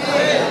নাই?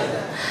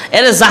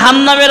 এর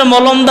জাহান্নামের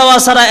মলম দেওয়া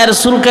ছাড়া এর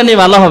চুলকানি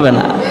ভালো হবে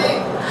না।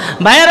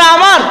 ভাইয়েরা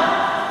আমার,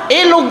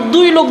 এই লোক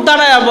দুই লোক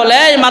দাঁড়ায় বলে,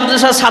 এই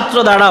মাদ্রাসার ছাত্র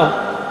দাঁড়াও।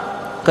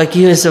 কয় কি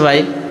হয়েছে ভাই?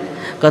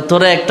 কয়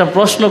তোরা একটা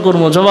প্রশ্ন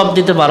করবো, জবাব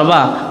দিতে পারবা?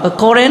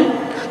 করেন।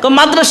 কয়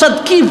মাদ্রাসাত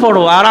কি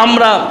পড়ো? আর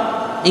আমরা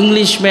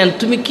ইংলিশম্যান,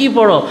 তুমি কি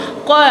পড়ো?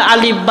 কয়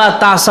আলিফ বা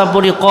তাসা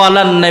পড়ি,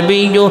 ক্বালান নবী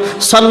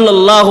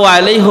সাল্লাল্লাহু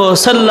আলাইহি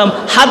ওয়াসাল্লাম,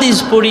 হাদিস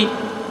পড়ি।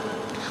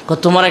 কয়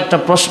তোমার একটা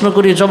প্রশ্ন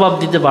করি, জবাব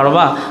দিতে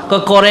পারবা?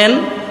 কয় করেন।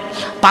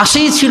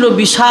 পাশেই ছিল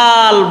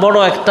বিশাল বড়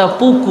একটা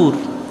পুকুর।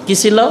 কি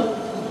ছিল?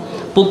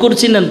 পুকুর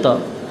চিনেন তো?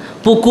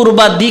 পুকুর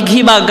বা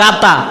দিঘি বা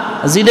গাতা,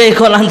 যেটা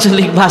এখন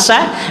আঞ্চলিক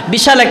ভাষায়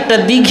বিশাল একটা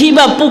দিঘি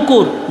বা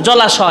পুকুর,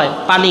 জলাশয়,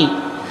 পানি।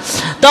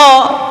 তো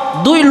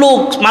দুই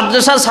লোক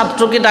মাদ্রাসার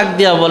ছাত্রকে ডাক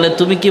দিয়া বলে,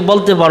 তুমি কি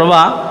বলতে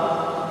পারবা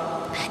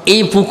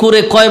এই পুকুরে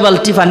কয়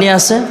বালতি পানি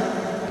আছে?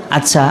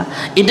 আচ্ছা,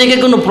 এটাকে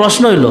কোনো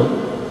প্রশ্ন হইল?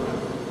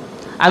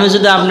 আমি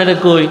যদি আপনারা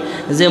কই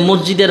যে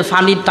মসজিদের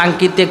পানির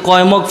টাঙ্কিতে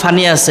কয় মগ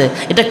পানি আছে,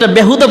 এটা একটা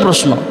বেহুদা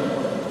প্রশ্ন।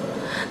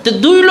 তো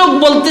দুই লোক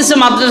বলতেছে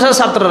মাদ্রাসার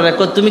ছাত্ররা,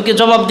 তুমি কি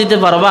জবাব দিতে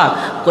পারবা?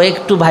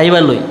 একটু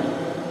ভাইবা লই।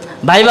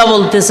 ভাইবা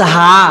বলতেছে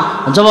হ্যাঁ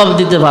জবাব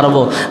দিতে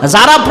পারবো।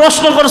 যারা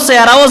প্রশ্ন করছে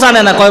এরাও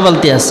জানে না কয়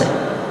বালতি আছে,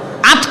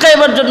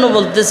 আটকাইবার জন্য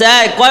বলতেছে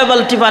কয়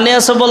বালতি পানি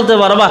আছে বলতে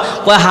পারবা?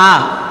 কয় হ্যাঁ।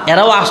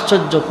 এরাও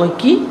আশ্চর্য, কয়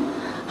কি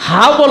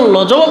হ্যাঁ বললো,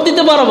 জবাব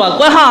দিতে পারবা?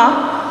 কয় হ্যাঁ।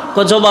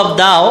 কয় জবাব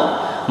দাও।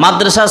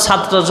 মাদ্রাসার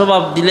ছাত্র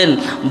জবাব দিলেন,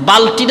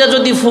 বালতিটা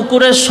যদি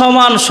পুকুরের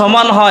সমান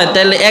সমান হয়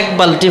তাহলে এক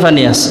বালতি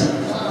পানি আছে।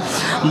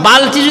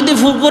 বালতি যদি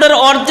পুকুরের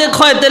অর্ধেক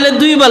হয় তাহলে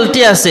 2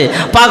 বালতি আছে।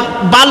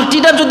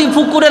 বালতিটা যদি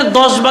পুকুরের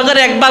 10 ভাগের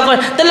 1 ভাগ হয়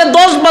তাহলে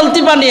 10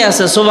 বালতি পানি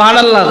আছে।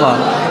 সুবহানাল্লাহ।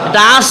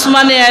 এটা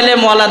আসমানে এলে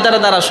মওলাদার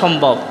দ্বারা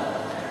সম্ভব।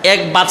 এক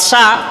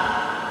বাদশা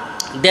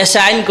দেশে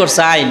আইন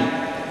করছে, আইন।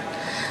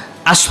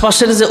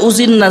 আশপাশের যে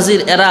উজির নাজির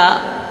এরা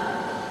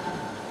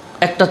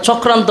একটা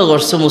চক্রান্ত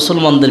করছে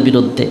মুসলমানদের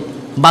বিরুদ্ধে।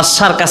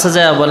 বাদশার কাছে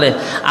যায় বলে,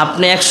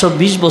 আপনি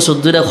 120 বছর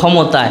ধরে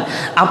ক্ষমতায়,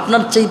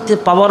 আপনার চাইতে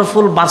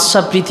পাওয়ারফুল বাদশা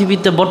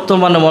পৃথিবীতে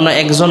বর্তমানে মনে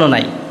একজনও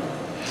নাই।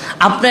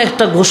 আপনি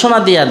একটা ঘোষণা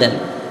দিয়ে দেন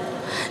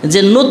যে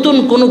নতুন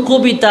কোনো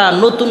কবিতা,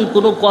 নতুন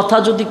কোনো কথা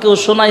যদি কেউ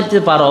শোনাইতে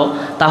পারো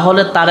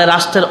তাহলে তারে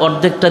রাষ্ট্রের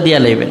অর্ধেকটা দিয়ে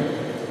নেবেন।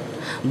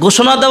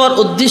 ঘোষণা দেওয়ার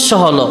উদ্দেশ্য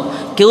হলো,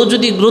 কেউ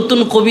যদি নতুন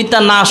কবিতা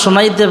না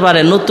শোনাইতে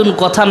পারে, নতুন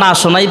কথা না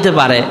শোনাইতে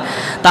পারে,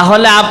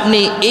 তাহলে আপনি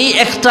এই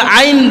একটা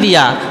আইন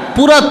দিয়া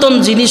পুরাতন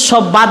জিনিস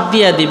সব বাদ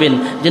দিয়ে দিবেন,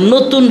 যে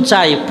নতুন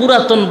চাই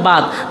পুরাতন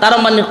বাদ। তার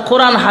মানে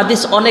কোরআন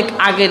হাদিস অনেক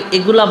আগের,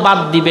 এগুলা বাদ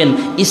দিবেন।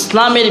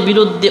 ইসলামের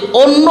বিরুদ্ধে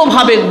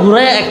অন্যভাবে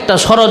ঘুরে একটা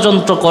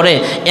ষড়যন্ত্র করে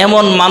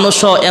এমন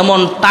মানুষও, এমন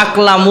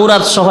টাকলা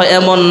মুরাদ সহ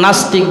এমন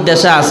নাস্তিক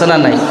দেশে আছে না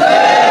নাই?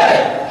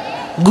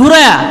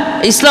 ঘুরায়া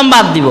ইসলাম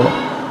বাদ দিব।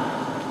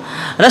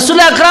 রাসূল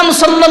আকরাম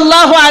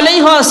সাল্লাল্লাহু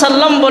আলাইহি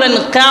ওয়াসাল্লাম বলেন,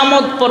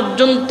 কিয়ামত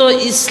পর্যন্ত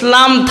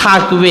ইসলাম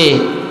থাকবে,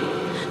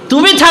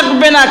 তুমি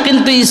থাকবে না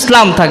কিন্তু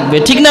ইসলাম থাকবে।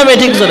 ঠিক না বে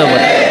ঠিক? জোরে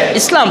বলেন,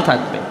 ইসলাম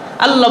থাকবে।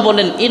 আল্লাহ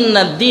বলেন,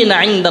 ইন্নাদ দীন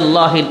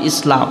ইনদাল্লাহিল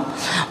ইসলাম।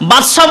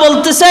 বাদশা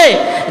বলতেছে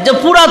যে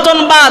পুরাতন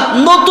বাদ,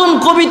 নতুন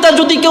কবিতা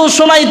যদি কেউ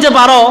শোনাইতে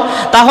পারো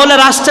তাহলে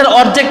রাষ্ট্রের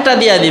অর্ধেকটা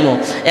দিয়ে দিব।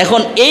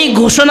 এখন এই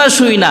ঘোষণা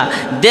শুই না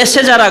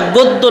দেশে যারা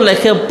গদ্য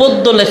লেখে,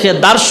 পদ্য লেখে,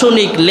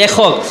 দার্শনিক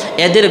লেখক,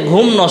 এদের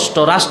ঘুম নষ্ট।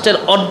 রাষ্ট্রের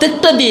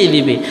অর্ধেকটা দিয়ে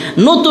দিবে।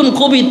 নতুন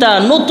কবিতা,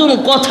 নতুন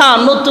কথা,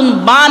 নতুন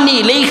বাণী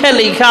লেখা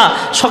লেখা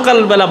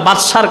সকালবেলা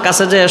বাদশার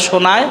কাছে যে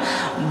শোনায়।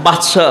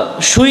 বাদশা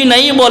শুই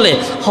নাই বলে,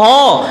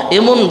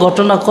 এমন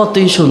ঘটনা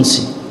কতই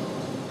শুনছি।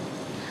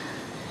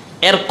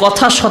 এর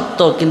কথা সত্য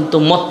কিন্তু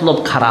মতলব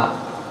খারাপ,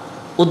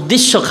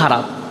 উদ্দেশ্য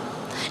খারাপ।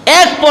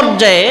 এক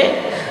পর্যায়ে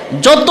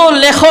যত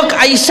লেখক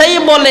আইসাই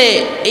বলে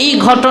এই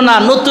ঘটনা,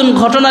 নতুন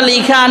ঘটনা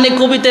লেখা আনে,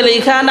 কবিতা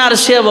লেখা আনে, আর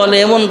সে বলে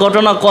এমন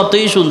ঘটনা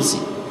কতই শুনছি।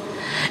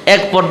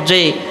 এক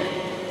পর্যায়ে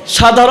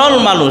সাধারণ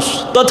মানুষ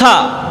তথা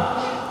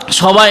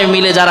সবাই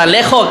মিলে, যারা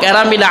লেখক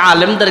এরা মিলে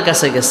আলেমদের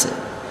কাছে গেছে,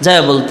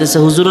 যাই বলতেছে,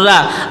 হুজুররা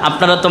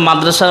আপনারা তো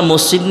মাদ্রাসার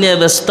মসজিদ নিয়ে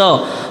ব্যস্ত,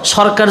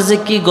 সরকার যে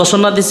কি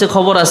ঘোষণা দিছে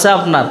খবর আছে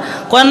আপনার?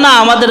 কয় না,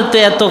 আমাদের তো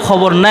এত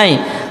খবর নাই।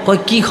 কয়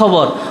কি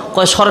খবর?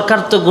 কয় সরকার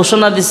তো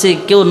ঘোষণা দিছে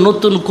কেউ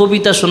নতুন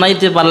কবিতা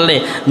শোনাইতে পারলে,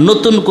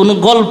 নতুন কোনো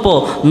গল্প,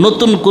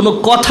 নতুন কোনো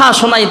কথা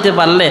শোনাইতে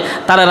পারলে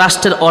তারা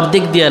রাষ্ট্রের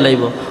অর্ধেক দিয়ে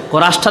লাইব।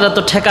 রাষ্ট্রটা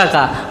তো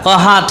ঠেকাকা।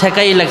 হ্যাঁ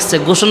ঠেকাই লাগছে,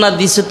 ঘোষণা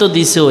দিছে তো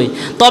দিছে ওই।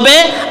 তবে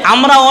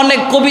আমরা অনেক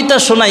কবিতা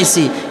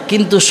শোনাইছি,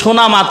 কিন্তু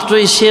শোনা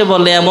মাত্রই সে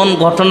বলে এমন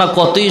ঘটনা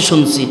কতই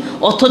শুনছি,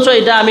 অথচ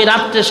এটা আমি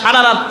রাত্রে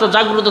সারা রাত্র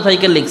জাগ্রত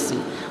থেকে লিখছি।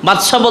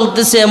 বাদশাহ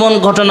বলতেছে এমন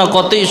ঘটনা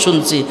কতই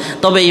শুনছি।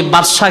 তবে এই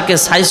বাদশাকে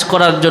সাইজ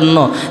করার জন্য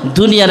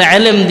দুনিয়ার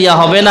এলেম দেওয়া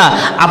হবে না,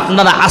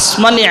 আপনারা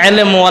আসমানি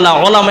এলেমওয়ালা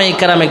ওলামায়ে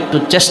কেরাম একটু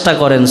চেষ্টা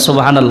করেন।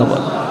 সুবহানাল্লাহ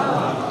বলেন।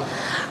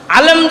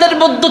 আলেমদের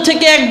মধ্য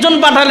থেকে একজন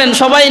পাঠালেন,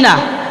 সবাই না,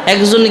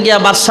 একজন গিয়া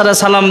বাদশারে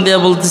সালাম দিয়ে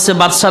বলতেছে,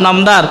 বাদশাহ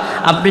নামদার,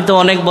 আপনি তো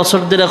অনেক বছর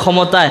ধরে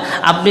ক্ষমতায়,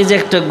 আপনি যে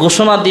একটা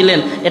ঘোষণা দিলেন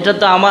এটা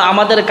তো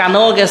আমাদের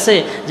কানেও গেছে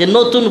যে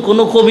নতুন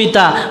কোনো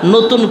কবিতা,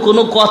 নতুন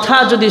কোনো কথা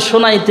যদি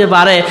শোনাইতে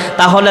পারে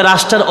তাহলে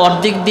রাষ্ট্রের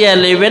অর্ধেক দিয়ে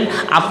নেবেন।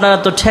 আপনারা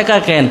তো ঠেকা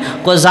কেন?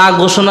 যা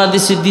ঘোষণা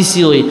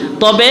দিছি ওই।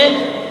 তবে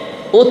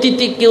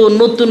অতীতে কেউ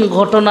নতুন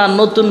ঘটনা,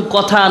 নতুন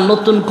কথা,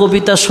 নতুন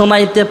কবিতা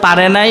শোনাইতে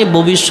পারে নাই,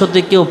 ভবিষ্যতে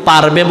কেউ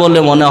পারবে বলে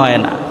মনে হয়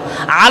না।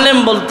 আলেম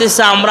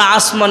বলতেছে আমরা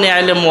আসমানি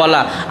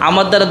আলেমওয়ালা,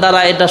 আমাদের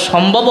দ্বারা এটা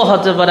সম্ভব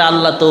হতে পারে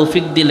আল্লাহ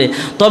তৌফিক দিলে।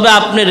 তবে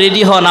আপনি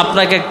রেডি হন,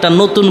 আপনাকে একটা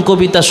নতুন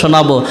কবিতা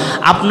শোনাবো।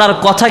 আপনার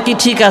কথা কি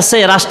ঠিক আছে?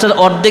 রাষ্ট্রের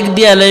অর্ধেক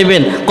দিয়ে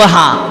লইবেন?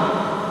 হ্যাঁ।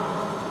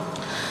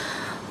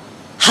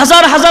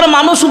 হাজার হাজার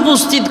মানুষ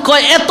উপস্থিত,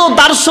 কয় এত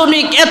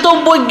দার্শনিক, এত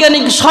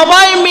বৈজ্ঞানিক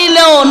সবাই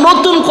মিলেও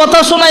নতুন কথা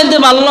শোনাইতে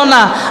পারলো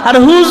না, আর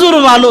হুজুর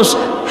মানুষ।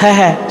 হ্যাঁ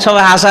হ্যাঁ,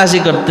 সবাই হাসাহাসি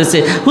করতেছে।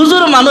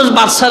 হুজুর মানুষ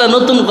বাদশারা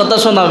নতুন কথা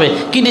শোনাবে,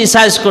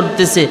 ক্রিটিসাইজ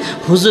করতেছে।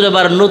 হুজুর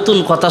এবার নতুন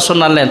কথা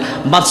শোনালেন।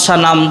 বাদশাহ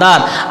নামদার,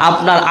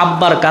 আপনার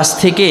আব্বার কাছ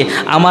থেকে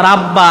আমার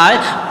আব্বায়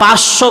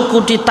 500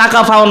 কোটি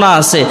টাকা পাওনা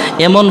আছে,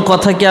 এমন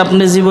কথা কি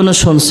আপনি জীবনে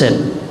শুনছেন?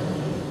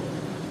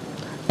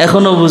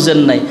 এখনো বুঝেন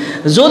নাই?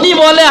 যদি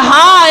বলে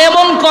হ্যাঁ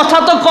এমন কথা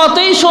তো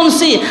কতই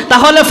শুনছি,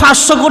 তাহলে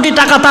 500 কোটি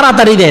টাকা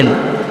তাড়াতাড়ি দেন।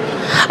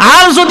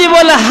 আর যদি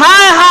বলে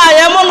হ্যাঁ হ্যাঁ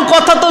এমন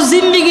কথা তো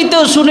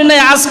জিন্দিগিতেও শুনি নাই,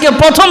 আজকে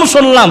প্রথম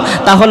শুনলাম,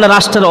 তাহলে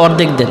রাষ্ট্রের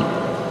অর্ধেক দেন।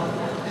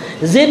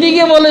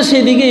 যেদিকে বলে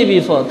সেদিকেই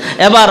বিপদ।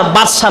 এবার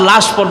বাদশাহ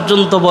লাশ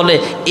পর্যন্ত বলে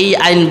এই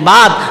আইন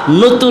বাদ,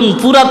 নতুন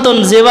পুরাতন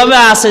যেভাবে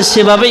আছে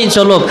সেভাবেই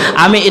চলুক,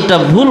 আমি এটা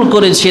ভুল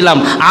করেছিলাম।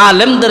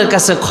 আলেমদের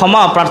কাছে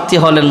ক্ষমা প্রার্থী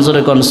হলেন।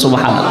 জোরে কোন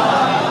সুবহানাল্লাহ।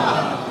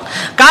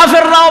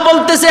 কাফেররাও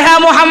বলতেছে হ্যাঁ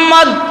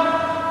মুহাম্মদ,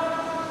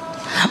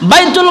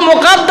 বাইতুল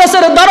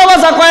মুকাদ্দাসের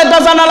দরওয়াজা কয়টা,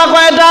 জানালা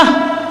কয়টা?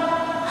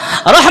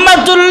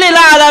 রহমাতুল লিল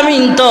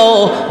আলামিন তো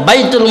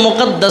বাইতুল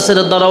মুকাদ্দাসের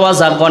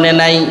দরওয়াজা গনে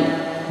নাই,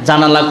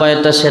 জানালা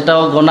কয়টা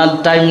সেটাও গোনার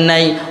টাইম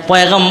নাই।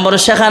 পয়গম্বর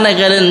সেখানে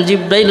গেলেন,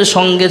 জিব্রাইল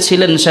সঙ্গে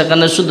ছিলেন,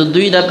 সেখানে শুধু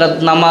 2 রাকাত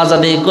নামাজ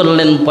আদায়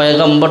করলেন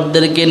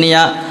পয়গম্বরদেরকে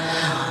নিয়ে।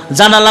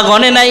 জানালা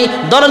গনে নাই,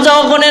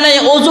 দরজাও গনে নাই,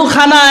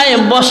 অজুখানায়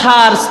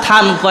বসার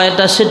স্থান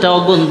কয়টা সেটাও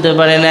গুনতে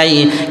পারে নাই।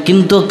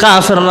 কিন্তু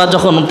কাফেররা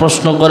যখন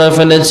প্রশ্ন করে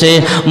ফেলেছে,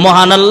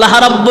 মহান আল্লাহ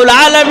রাব্বুল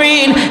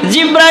আলামিন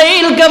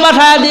জিব্রাইলকে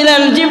পাঠিয়ে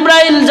দিলেন,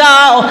 জিব্রাইল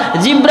যাও।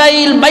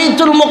 জিব্রাইল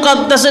বাইতুল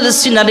মুকাদ্দাসের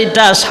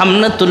সিনারিটা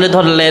সামনে তুলে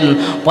ধরলেন।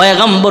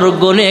 পয়গম্বর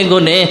গনে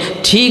গনে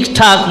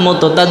ঠিকঠাক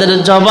মতো তাদের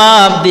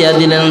জবাব দিয়ে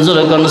দিলেন।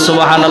 জোরে কোন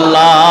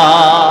সুবহানাল্লাহ।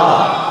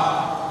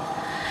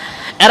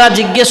 এরা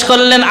জিজ্ঞেস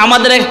করলেন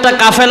আমাদের একটা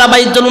কাফেলা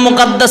বাইতুল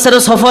মুকাদ্দাসের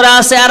সফরে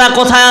আছে, এরা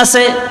কোথায়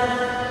আছে?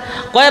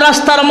 কয়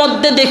রাস্তার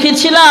মধ্যে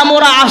দেখেছিলাম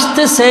ওরা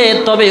আসতেছে,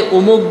 তবে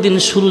অমুক দিন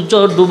সূর্য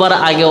ডুবার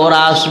আগে ওরা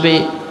আসবে।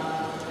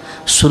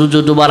 সূর্য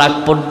ডুবার আগ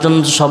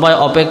পর্যন্ত সবাই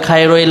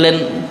অপেক্ষায় রইলেন।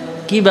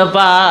 কি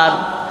ব্যাপার,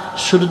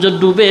 সূর্য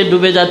ডুবে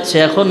ডুবে যাচ্ছে,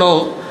 এখনো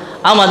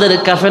আমাদের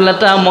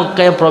কাফেলাটা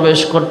মক্কায় প্রবেশ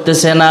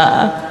করতেছে না।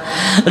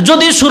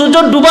 যদি সূর্য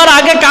ডুবার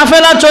আগে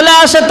কাফেলা চলে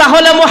আসে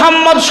তাহলে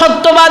মুহাম্মদ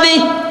সত্যবাদী,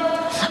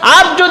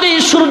 আর যদি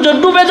সূর্য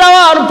ডুবে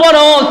যাওয়ার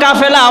পরও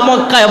কাফেলা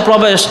মক্কায়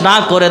প্রবেশ না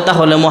করে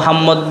তাহলে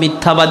মুহাম্মদ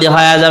মিথ্যাবাদী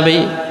হয়ে যাবে।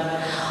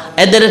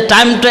 এদের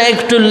টাইমটা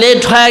একটু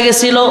লেট হয়ে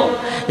গেছিল।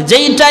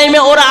 যেই টাইমে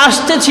ওরা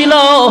আসতেছিল,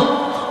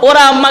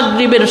 ওরা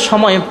মাগরিবের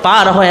সময়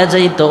পার হয়ে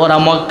যাইত ওরা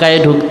মক্কায়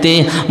ঢুকতে।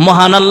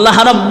 মহান আল্লাহ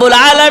রাব্বুল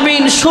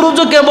আলামিন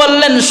সূর্যকে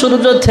বললেন,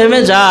 সূর্য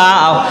থেমে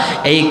যাও,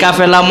 এই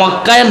কাফেলা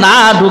মক্কায় না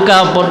ঢুকা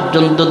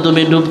পর্যন্ত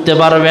তুমি ঢুকতে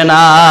পারবে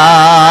না।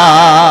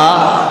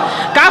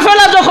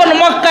 কাফেলা যখন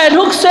মক্কায়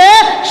ঢুকছে,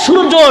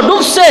 সূর্য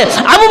ঢুকছে,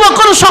 আবু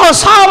বকর সহ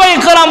সাহাবায়ে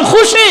কেরাম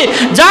খুশি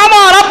যে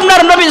আমার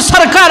আপনার নবী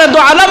সরকার দু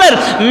আলমের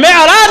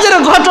মেরাজের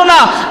ঘটনা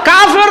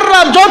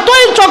কাফেররা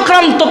যতই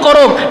চক্রান্ত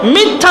করুক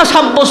মিথ্যা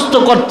সাব্যস্ত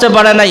করতে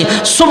পারে নাই।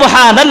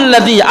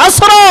 সুবহানাল্লাযী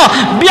আসরা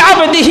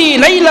বিআবদিহি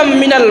লাইলাম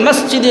মিনাল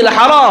মসজিদিল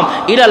হারাম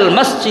ইলাল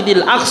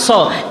মসজিদিল আকসা,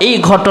 এই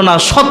ঘটনা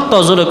সত্য।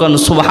 জোরে কোন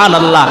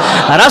সুবহানাল্লাহ।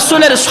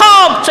 রাসূলের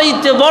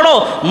সবচাইতে বড়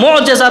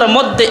মুআজিজার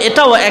মধ্যে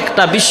এটাও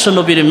একটা,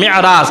 বিশ্বনবীর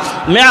মেরাজ।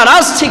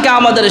 মেরাজ থেকে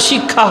আমাদের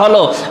শিক্ষা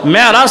হলো,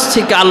 মেরাজ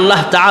থেকে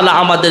আল্লাহ তাআলা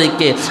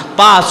আমাদেরকে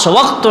 5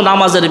 ওয়াক্ত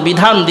নামাজের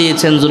বিধান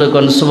দিয়েছেন। জোরে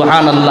কোন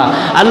সুবহানাল্লাহ।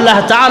 আল্লাহ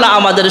তাআলা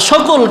আমাদের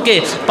সকলকে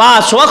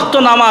 5 ওয়াক্ত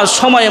নামাজ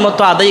সময়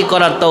মতো আদায়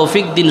করার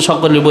তৌফিক দিন।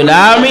 সকলে বলে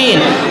আমিন।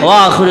 ওয়া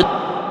আখির